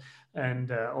well, but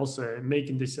and also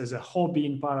making this as a hobby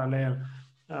in parallel,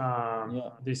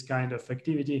 Yeah, this kind of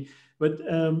activity. But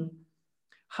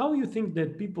how you think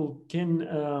that people can,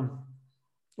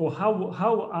 or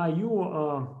how are you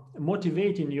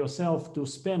motivating yourself to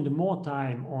spend more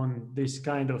time on this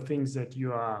kind of things that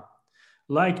you are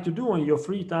like to do on your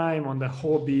free time, on the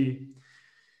hobby?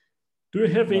 Do you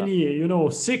have yeah.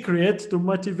 any secret to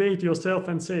motivate yourself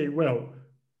and say, well,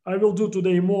 I will do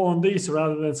today more on this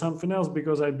rather than something else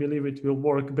because I believe it will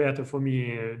work better for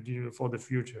me for the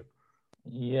future?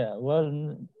 Yeah,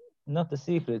 well, not a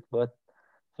secret, but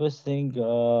first thing,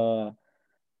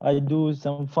 I do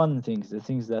some fun things, the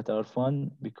things that are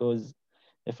fun, because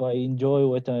if I enjoy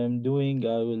what I am doing,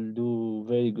 I will do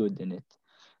very good in it.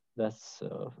 That's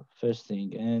first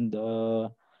thing. And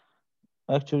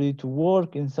actually, to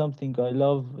work in something I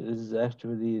love is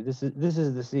actually this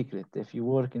is the secret. If you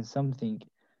work in something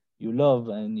you love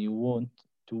and you want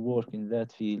to work in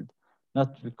that field,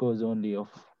 not because only of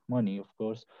money, of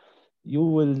course, you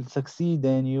will succeed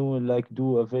and you will like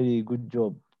do a very good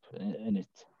job in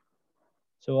it.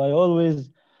 So I always,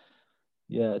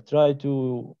 yeah, try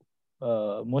to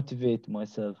motivate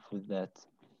myself with that.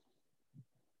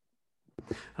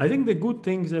 I think the good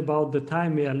things about the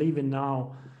time we are living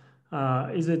now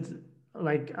is it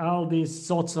like all these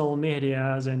social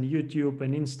medias and YouTube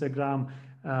and Instagram.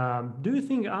 Do you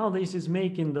think all this is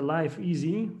making the life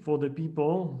easy for the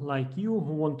people like you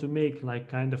who want to make like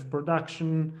kind of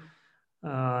production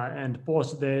and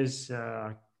post this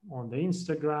on the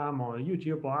Instagram or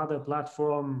YouTube or other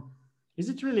platform? Is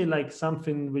it really like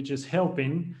something which is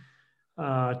helping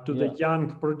to the Yeah,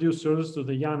 young producers, to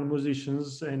the young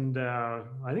musicians, and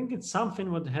I think it's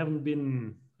something what haven't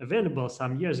been available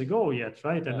some years ago yet,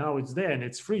 right? And yeah. now it's there and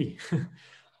it's free.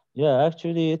 Yeah,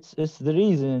 actually, it's the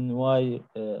reason why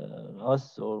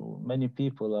us or many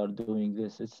people are doing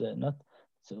this. It's not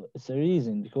it's a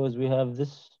reason because we have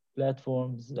this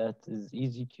platforms that is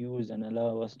easy to use and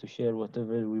allow us to share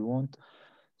whatever we want.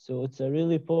 So it's a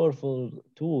really powerful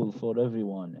tool for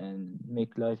everyone and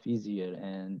make life easier.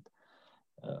 And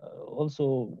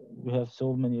also, we have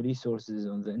so many resources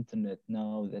on the internet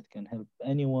now that can help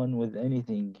anyone with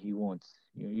anything he wants.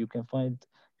 You can find,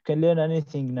 you can learn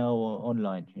anything now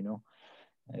online, you know.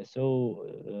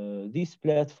 These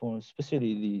platforms,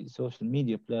 especially the social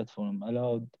media platform,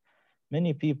 allowed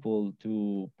many people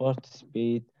to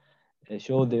participate,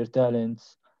 show their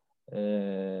talents,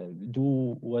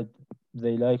 do what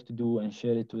they like to do, and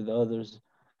share it with others.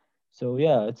 So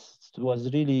yeah, it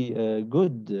was really a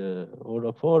good or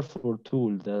a powerful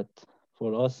tool that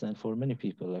for us and for many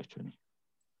people actually.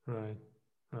 Right,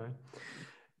 right.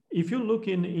 If you look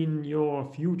in your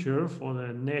future for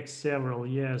the next several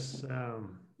years,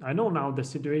 I know now the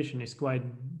situation is quite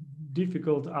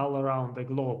difficult all around the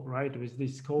globe, right? With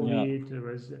this yeah, COVID, there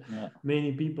was yeah,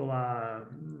 many people are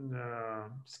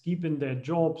skipping their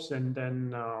jobs, and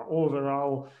then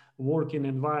overall working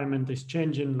environment is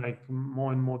changing. Like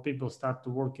more and more people start to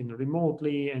working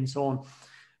remotely and so on.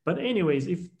 But anyways,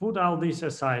 if put all this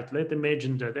aside, let's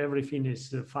imagine that everything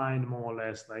is fine, more or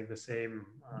less like the same.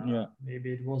 yeah,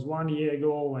 Maybe it was 1 year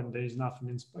ago, and there is nothing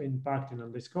impacting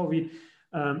on this COVID.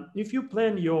 If you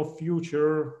plan your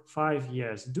future 5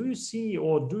 years, do you see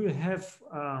or do you have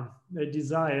a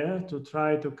desire to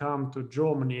try to come to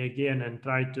Germany again and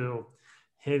try to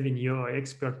having your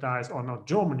expertise, or not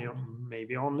Germany,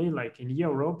 maybe only like in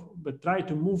Europe, but try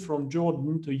to move from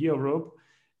Jordan to Europe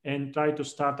and try to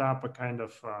start up a kind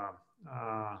of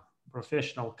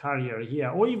professional career here,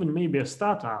 or even maybe a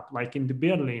startup like in the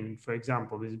Berlin, for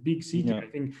example, this big city. yeah, I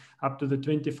think up to the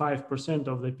 25%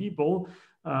 of the people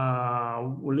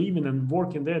living and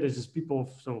working there. This is people of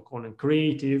so-called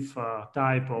creative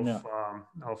type yeah.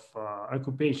 of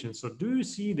occupation. So, do you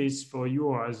see this for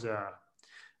you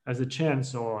as a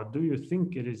chance, or do you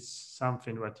think it is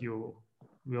something that you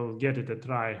will get it a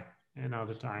try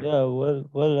another time? Yeah,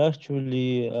 well,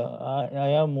 actually, I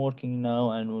am working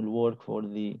now and will work for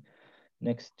the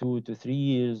next 2 to 3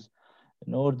 years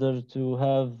in order to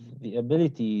have the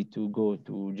ability to go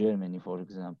to Germany, for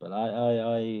example.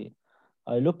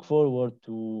 I look forward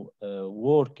to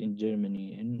work in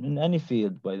Germany in any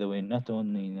field, by the way, not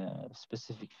only in a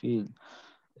specific field.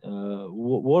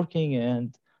 Working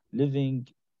and living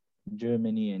in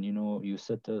Germany, and you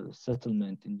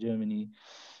settlement in Germany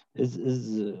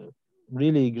is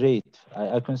really great.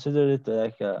 I consider it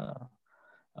like a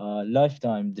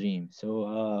lifetime dream. So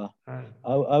Uh,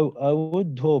 I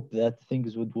would hope that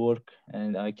things would work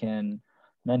and I can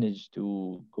manage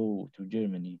to go to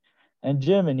Germany. And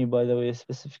Germany, by the way,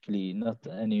 specifically, not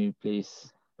any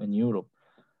place in Europe.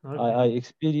 I okay.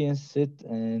 experienced it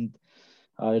and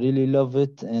I really love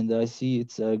it, and I see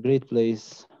it's a great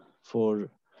place for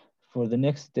for the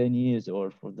next 10 years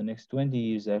or for the next 20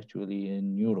 years actually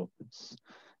in Europe.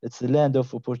 It's the land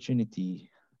of opportunity,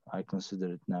 I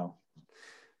consider it now.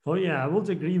 Oh yeah, I would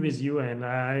agree with you, and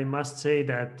I must say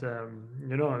that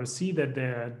I see that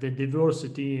the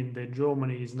diversity in the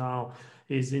Germany is now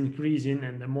is increasing,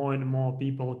 and the more and more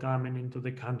people coming into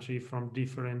the country from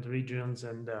different regions,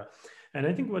 and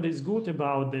I think what is good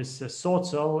about this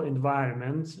social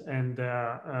environment and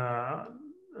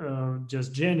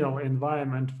just general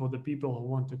environment for the people who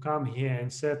want to come here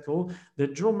and settle,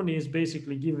 that Germany is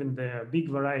basically given the big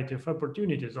variety of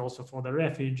opportunities also for the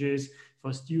refugees,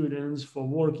 for students, for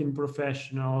working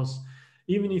professionals.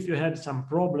 Even if you had some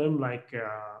problem, like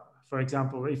for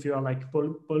example, if you are like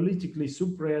politically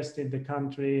suppressed in the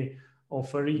country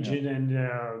of a Yeah, region, and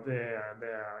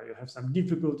you have some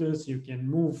difficulties, you can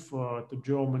move to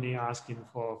Germany asking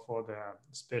for the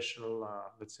special,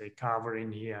 let's say,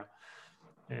 covering here.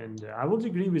 And I would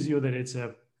agree with you that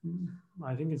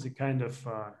I think it's a kind of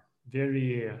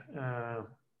very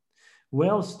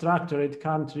well structured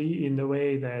country in the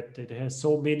way that it has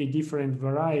so many different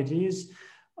varieties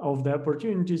of the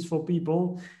opportunities for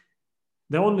people.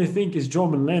 The only thing is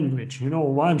German language.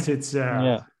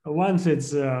 yeah, Once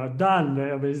it's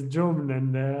done with German,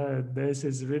 and this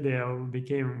is really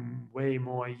became way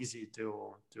more easy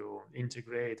to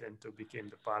integrate and to become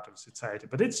the part of society.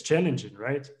 But it's challenging,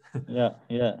 right? yeah,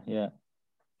 yeah, yeah.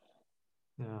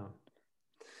 Yeah.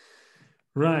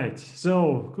 Right.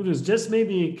 So, Kudus, just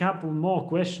maybe a couple more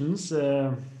questions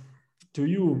to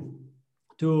you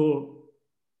to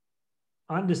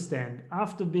understand.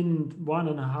 After being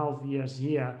 1.5 years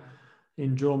here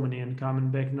in Germany and coming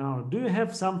back now, do you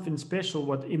have something special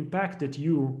what impacted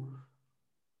you,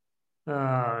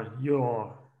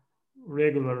 your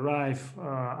regular life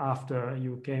after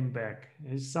you came back?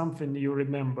 Is something you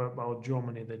remember about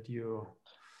Germany that you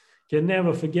can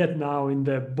never forget now in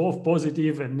the both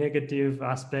positive and negative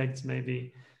aspects,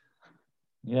 maybe?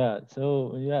 Yeah,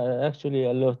 so yeah, actually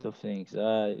a lot of things.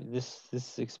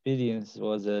 This experience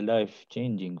was life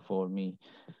changing for me,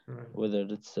 Right. whether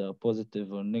it's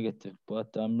positive or negative.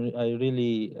 But I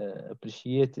really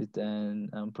appreciate it and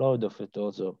I'm proud of it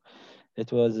also.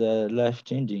 It was a life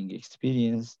changing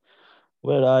experience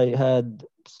where I had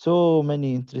so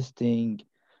many interesting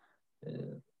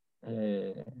uh,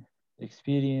 uh,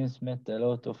 experience, met a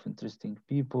lot of interesting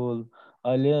people.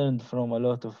 I learned from a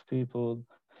lot of people,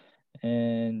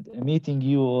 and meeting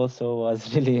you also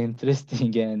was really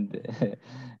interesting and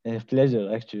a pleasure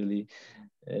actually.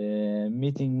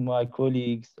 Meeting my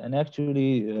colleagues and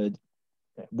actually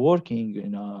working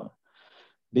in a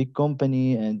big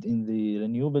company and in the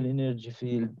renewable energy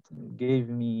field gave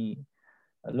me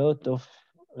a lot of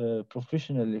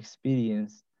professional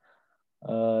experience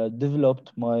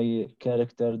developed my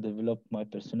character, developed my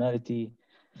personality.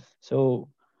 So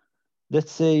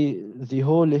let's say the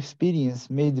whole experience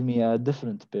made me a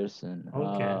different person.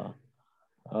 Okay.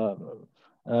 Uh,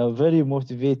 Very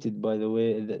motivated, by the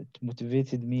way. That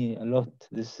motivated me a lot.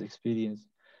 This experience.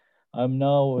 I'm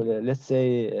now, let's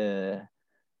say,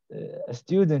 a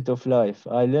student of life.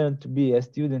 I learned to be a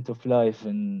student of life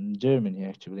in Germany,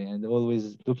 actually, and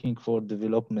always looking for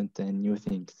development and new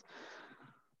things.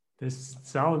 This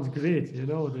sounds great.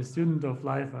 The student of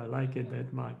life. I like it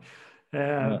that much.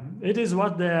 Yeah, It is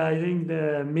what I think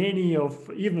the many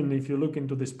of, even if you look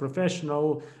into this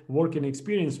professional working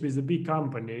experience with a big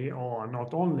company, or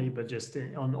not only, but just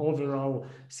on overall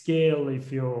scale,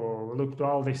 if you look to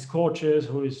all these coaches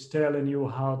who is telling you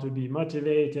how to be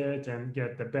motivated and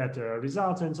get the better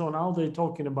results and so on, how they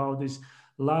talking about this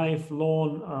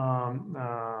lifelong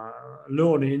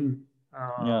learning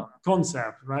yeah,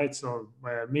 concept, right? So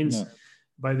means yeah,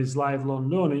 by this lifelong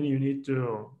learning, you need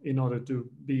to, in order to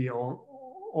be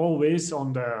always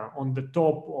on the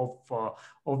top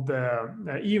of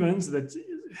the events that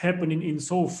happening in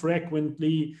so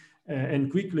frequently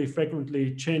and quickly,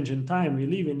 frequently changing time we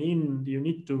living in. You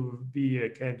need to be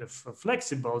kind of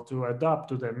flexible to adapt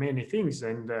to the many things,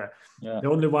 and yeah, the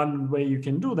only one way you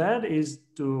can do that is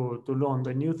to learn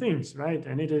the new things, right?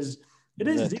 And it is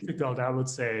exactly. difficult, I would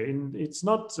say, and it's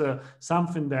not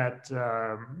something that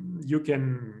you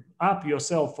can up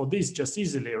yourself for this just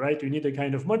easily, right? You need a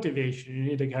kind of motivation, you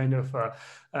need a kind of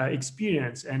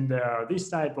experience, and this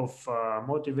type of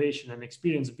motivation and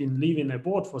experience, been living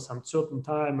abroad for some certain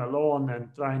time alone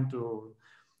and trying to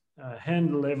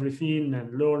handle everything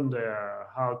and learn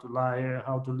how to lie,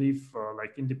 how to live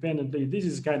like independently. This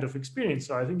is kind of experience.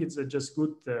 So I think it's a just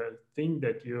good thing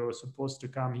that you're supposed to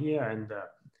come here, and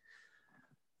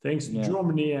thanks to Yeah,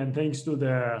 Germany and thanks to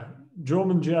the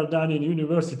German Jordanian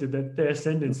University that they're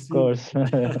sending of students. course,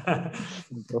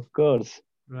 of course.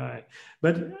 Right.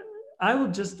 But I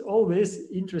would just always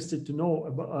interested to know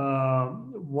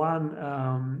about one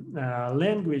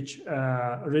language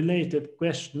related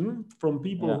question from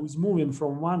people Yeah, who's moving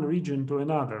from one region to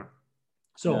another.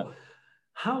 yeah, So,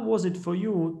 how was it for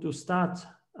you to start?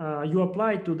 You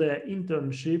applied to the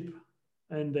internship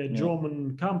and the yeah,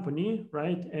 German company,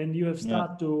 right? And you have yeah,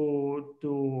 started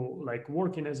to like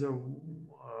working as a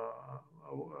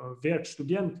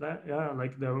Werkstudent, yeah,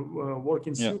 like the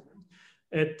working yeah, student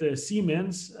at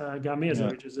Siemens Gamesa, yeah,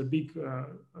 which is a big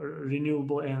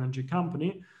renewable energy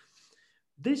company.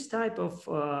 This type of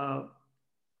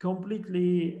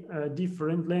completely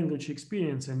different language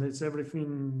experience, and it's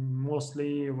everything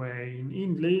mostly way in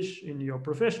English in your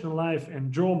professional life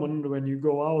and German when you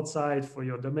go outside for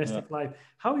your yeah, domestic life.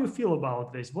 How you feel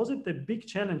about this? Was it a big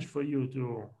challenge for you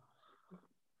to?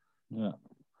 yeah.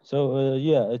 So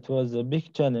yeah, it was a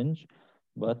big challenge,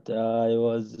 but I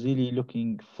was really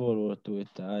looking forward to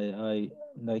it. I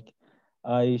like,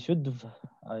 I should have,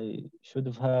 I should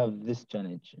have had this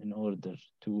challenge in order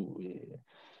to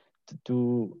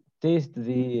taste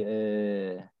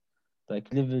the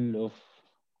like level of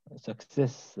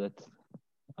success that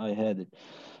I had it.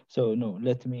 So no,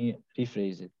 let me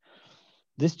rephrase it.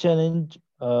 This challenge,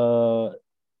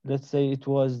 let's say it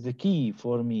was the key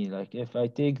for me. Like if I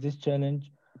take this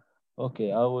challenge,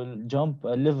 okay, I will jump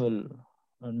a level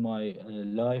in my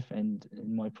life and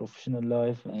in my professional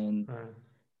life and uh,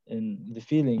 in the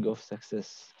feeling of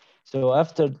success. So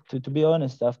after, to be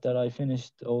honest, after I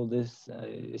finished all this,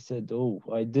 I said, "Oh,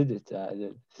 I did it!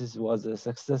 This was a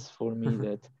success for me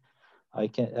that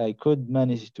I could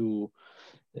manage to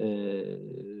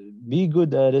be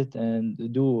good at it and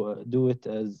do it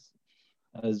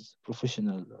as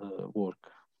professional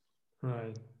work."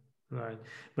 Right, right.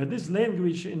 But this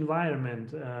language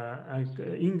environment,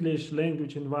 English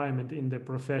language environment in the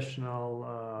professional,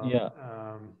 Yeah,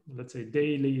 let's say,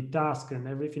 daily task and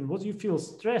everything, was you feel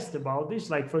stressed about this?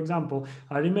 Like, for example,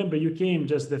 I remember you came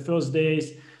just the first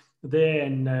days there,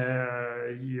 and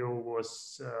you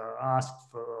was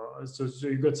asked for, so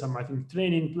you got some, I think,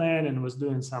 training plan and was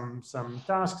doing some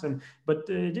tasks, and but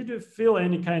did you feel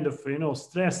any kind of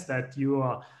stress that you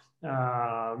are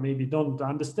maybe don't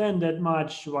understand that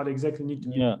much what exactly need to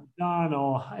be yeah, done,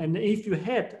 or and if you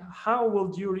had, how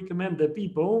would you recommend the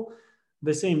people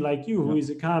the same like you who yeah.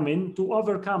 is coming to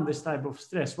overcome this type of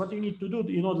stress? What you need to do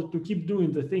in order to keep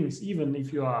doing the things even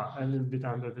if you are a little bit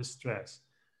under the stress?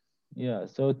 Yeah,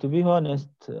 so to be honest,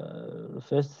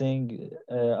 first thing,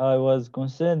 I was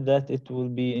concerned that it will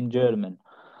be in German.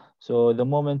 So the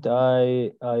moment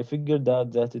I figured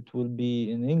out that it will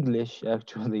be in English,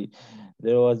 actually,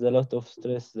 there was a lot of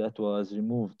stress that was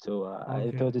removed. So I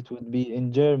Okay. thought it would be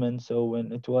in German. So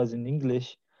when it was in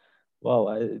English, wow,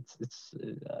 I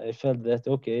felt that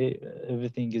okay,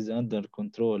 everything is under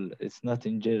control. It's not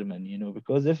in German,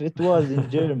 because if it was in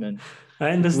German,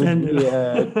 I it would understand you. be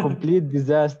a complete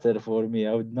disaster for me.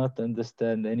 I would not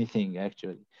understand anything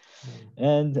actually.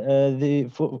 And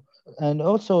and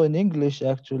also in English,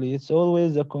 actually, it's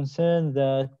always a concern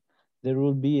that there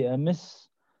will be a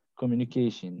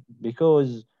miscommunication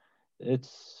because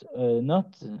it's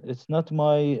not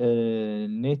my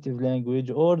native language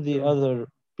or the Sure. other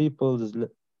people's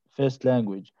first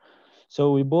language.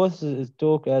 So we both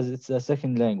talk as it's a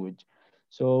second language.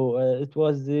 So it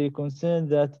was the concern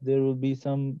that there will be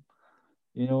some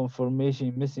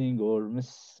information missing or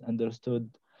misunderstood.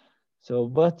 So,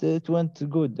 but it went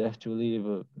good actually.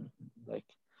 Like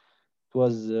it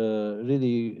was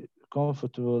really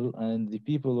comfortable, and the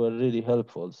people were really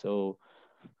helpful. So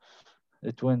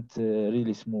it went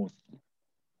really smooth.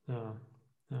 Yeah.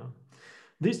 Yeah.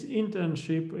 This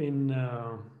internship in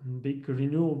big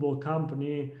renewable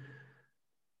company,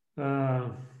 uh,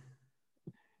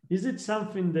 is it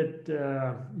something that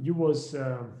you was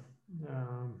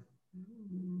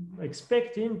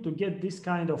expecting to get this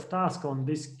kind of task on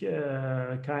this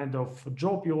kind of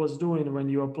job you was doing when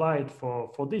you applied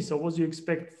for this, or was you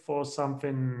expect for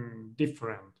something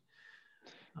different?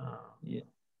 Uh, Yeah,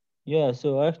 yeah.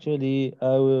 So actually,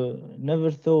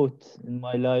 never thought in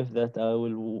my life that I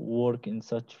will work in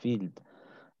such field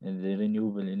in the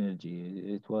renewable energy.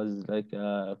 It was like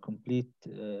a complete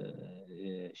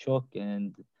shock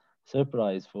and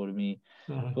surprise for me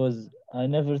uh, because I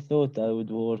never thought I would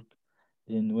work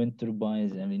in wind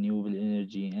turbines and renewable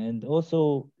energy. And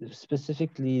also,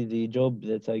 specifically, the job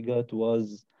that I got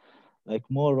was like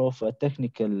more of a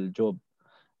technical job.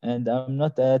 And I'm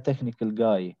not a technical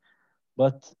guy,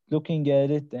 but looking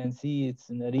at it and see it's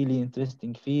in a really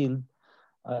interesting field,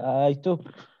 I took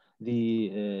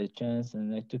the chance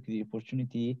and I took the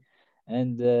opportunity,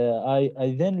 and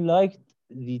I then liked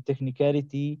the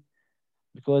technicality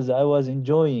because I was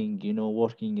enjoying,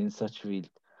 working in such field.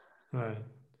 right.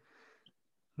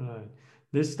 Right.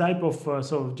 This type of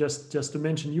so just to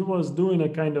mention, you was doing a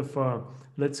kind of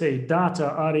let's say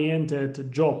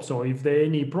data-oriented job. So if there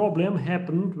any problem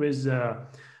happened with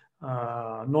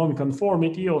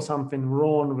non-conformity or something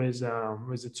wrong with a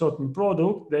certain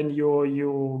product, then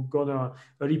you gonna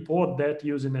report that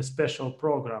using a special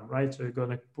program, right? So you're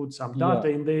gonna put some Yeah, data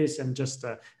in this and just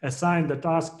assign the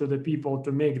task to the people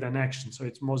to make an action. So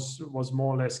it was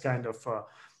more or less kind of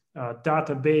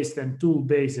data-based and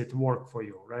tool-based work for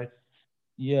you, right?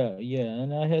 yeah,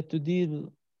 and I had to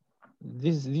deal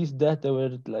these data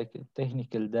were like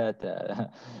technical data,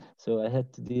 so I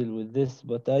had to deal with this,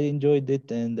 but I enjoyed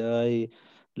it and I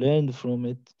learned from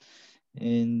it,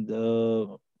 and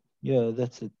yeah,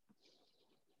 that's it.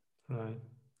 Right.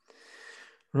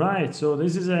 Right. So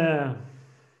this is a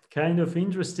kind of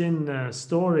interesting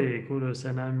story, Kudos,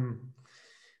 and I'm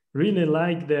really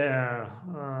like the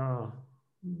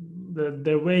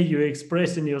way you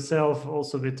expressing yourself.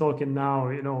 Also, we're talking now.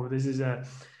 This is a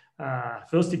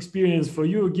first experience for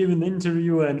you giving an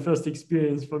interview, and first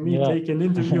experience for me Yeah. taking an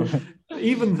interview.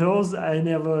 Even though I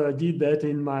never did that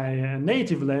in my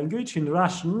native language, in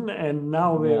Russian, and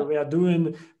now Yeah.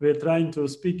 we're trying to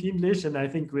speak English, and I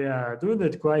think we are doing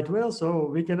it quite well, so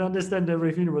we can understand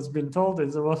everything what's been told.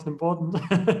 It's the most important,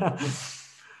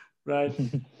 right?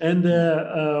 And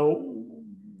Yeah.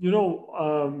 you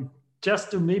know,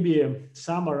 just to maybe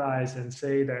summarize and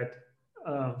say that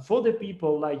for the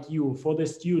people like you, for the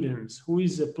students who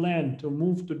is a plan to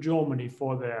move to Germany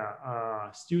for their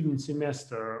student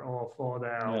semester or for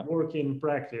their Yeah. working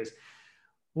practice,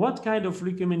 what kind of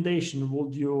recommendation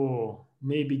would you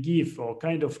maybe give, or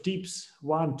kind of tips,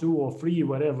 one, two, or three,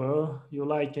 whatever you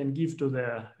like, and give to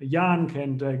the young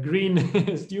and green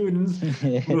students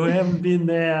who haven't been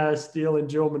there still in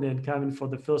Germany and coming for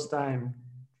the first time?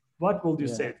 What would you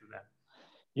Yeah. say to them?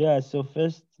 Yeah. So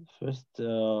first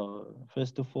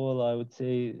of all, I would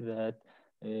say that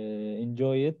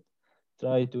enjoy it.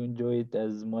 Try to enjoy it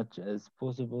as much as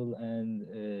possible and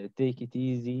take it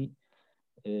easy.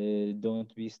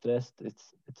 Don't be stressed.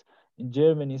 It's in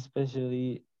Germany,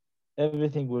 especially.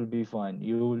 Everything will be fine.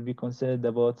 You will be concerned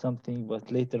about something, but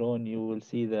later on you will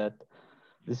see that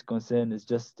this concern is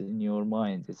just in your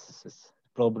mind. It's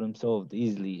problem solved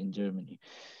easily in Germany.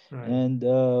 Right, And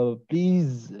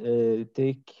please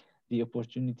take the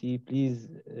opportunity. Please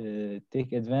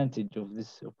take advantage of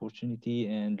this opportunity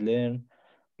and learn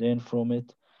from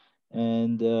it.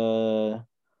 And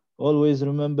always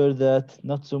remember that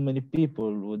not so many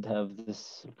people would have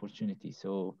this opportunity.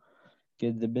 So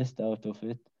get the best out of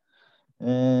it.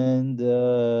 And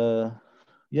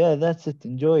yeah, that's it.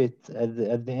 Enjoy it. At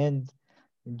the end,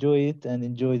 enjoy it and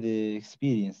enjoy the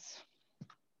experience.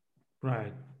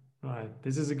 Right, right.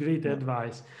 This is a great Yeah,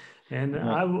 advice, and yeah,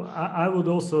 I would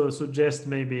also suggest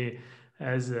maybe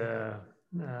as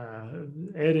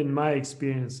add in my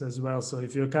experience as well. So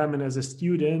if you're coming as a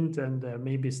student and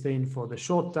maybe staying for the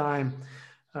short time,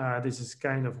 this is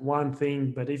kind of one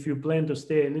thing. But if you plan to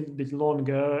stay a little bit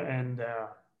longer and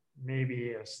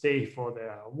maybe stay for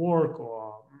the work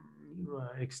or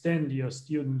extend your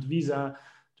student visa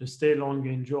to stay longer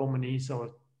in Germany,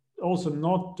 so also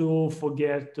not to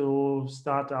forget to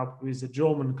start up with the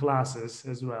German classes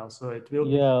as well. So it will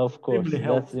be yeah, of course, extremely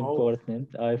that's helpful.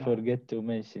 important. I Yeah, forget to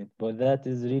mention, but that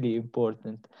is really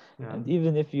important. yeah, And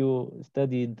even if you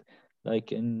studied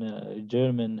like in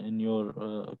German in your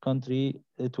country,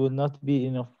 it will not be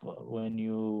enough when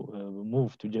you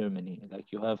move to Germany.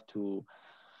 Like you have to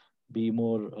be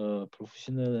more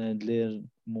professional and learn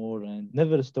more and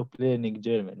never stop learning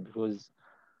German because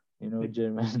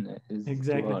German is too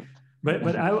exactly. hard.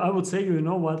 But I would say, you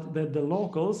know what, that the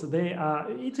locals, they are,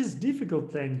 it is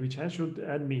difficult language, I should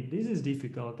admit. This is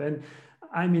difficult. And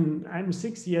I mean, I'm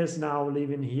 6 years now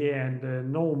living here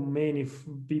and know many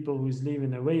people who is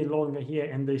living a way longer here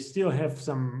and they still have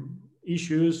some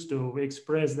issues to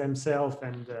express themselves.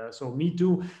 And so me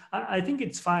too. I think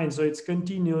it's fine. So it's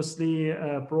continuously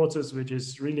a process which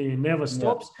is really never Yeah,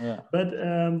 stops. yeah, But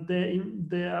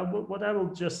what I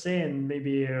will just say and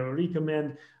maybe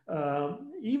recommend,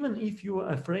 even if you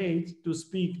are afraid to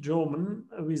speak German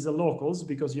with the locals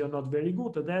because you're not very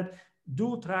good at that,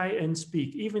 do try and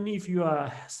speak. Even if you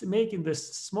are making the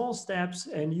small steps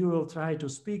and you will try to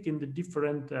speak in the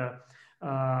different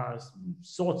uh,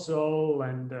 social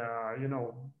and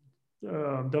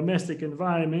domestic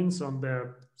environments, on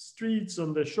the streets,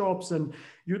 on the shops, and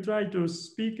you try to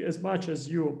speak as much as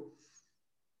you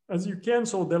can,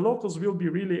 so the locals will be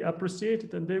really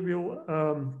appreciated and they will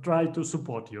try to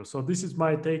support you. So this is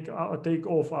my take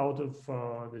off out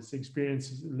of this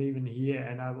experience living here,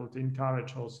 and I would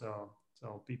encourage also,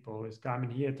 so people who is coming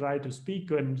here, try to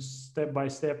speak, and step by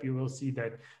step you will see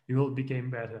that you will become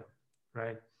better,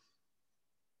 right?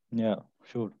 yeah,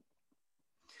 sure.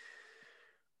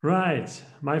 Right,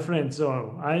 my friend.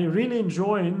 So I really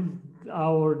enjoying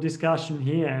our discussion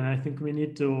here, and I think we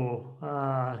need to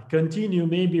continue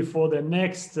maybe for the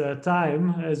next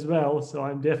time as well. So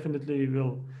I definitely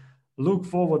will look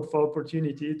forward for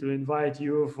opportunity to invite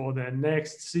you for the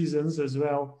next seasons as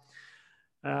well.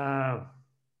 Uh,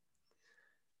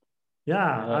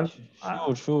 yeah, Yeah, I,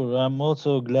 sure, sure. I'm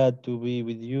also glad to be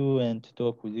with you and to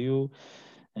talk with you.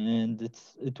 And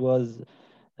it was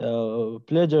a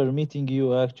pleasure meeting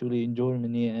you actually in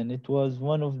Germany. And it was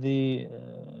one of the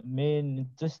main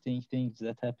interesting things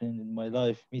that happened in my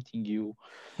life meeting you.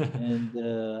 And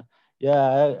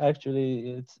yeah,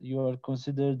 actually, you are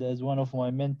considered as one of my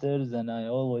mentors, and I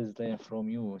always learn from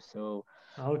you. So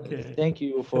okay. thank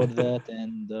you for that,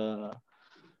 and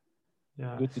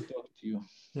Yeah. good to talk to you.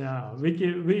 Yeah,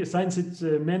 since its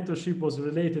mentorship was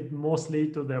related mostly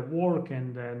to the work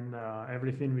and then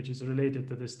everything which is related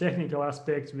to this technical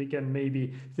aspects, we can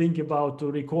maybe think about to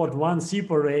record one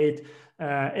separate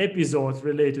episode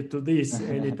related to this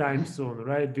anytime soon,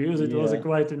 right? Because it was a Yeah,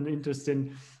 quite an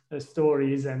interesting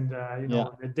stories and yeah,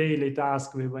 the daily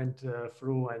task we went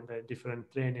through and the different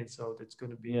trainings. So that's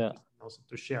going to be yeah, interesting also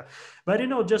to share. But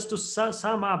just to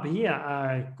sum up here,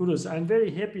 Kudus, I'm very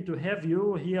happy to have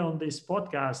you here on this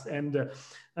podcast, and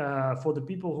for the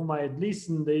people who might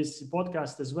listen this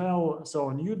podcast as well. So,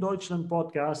 New Deutschland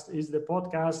podcast is the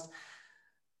podcast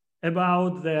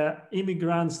about the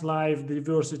immigrants' life,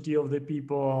 diversity of the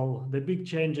people, the big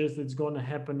changes that's going to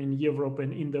happen in Europe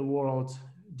and in the world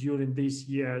during these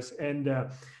years. And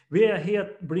we are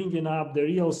here bringing up the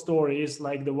real stories,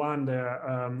 like the one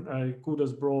that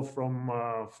Kudos brought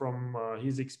from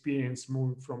his experience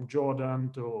moving from Jordan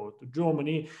to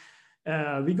Germany.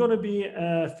 We're going to be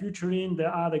featuring the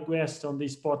other guests on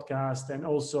this podcast and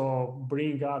also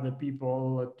bring other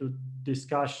people to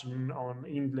discussion on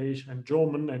English and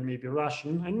German and maybe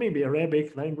Russian and maybe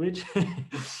Arabic language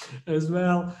as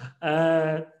well.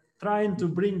 Trying to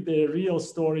bring the real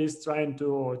stories, trying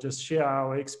to just share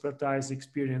our expertise,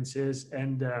 experiences,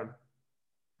 and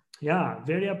yeah,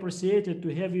 very appreciated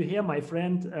to have you here, my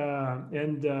friend.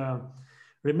 And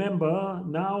remember,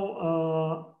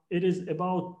 now it is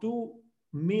about 2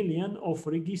 million of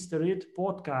registered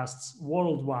podcasts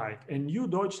worldwide, and New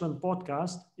Deutschland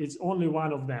podcast is only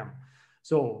one of them.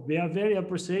 So we are very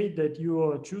appreciate that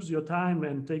you choose your time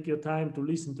and take your time to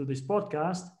listen to this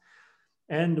podcast.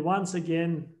 And once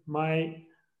again, my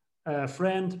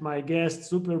friend, my guest,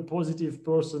 super positive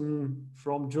person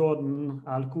from Jordan,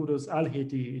 Al-qudos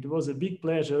Alheeti. It was a big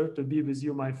pleasure to be with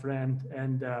you, my friend,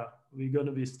 and we're going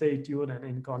to be stay tuned and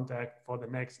in contact for the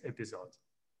next episode.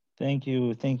 Thank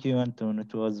you, Anton.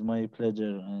 It was my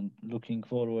pleasure, and looking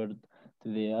forward to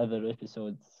the other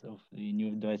episodes of the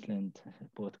New Deutschland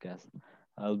podcast.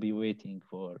 I'll be waiting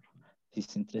for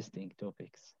these interesting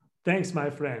topics. Thanks, my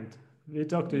friend. We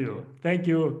talk to Thank you. you. Thank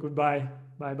you. Goodbye.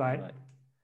 Bye bye. Bye.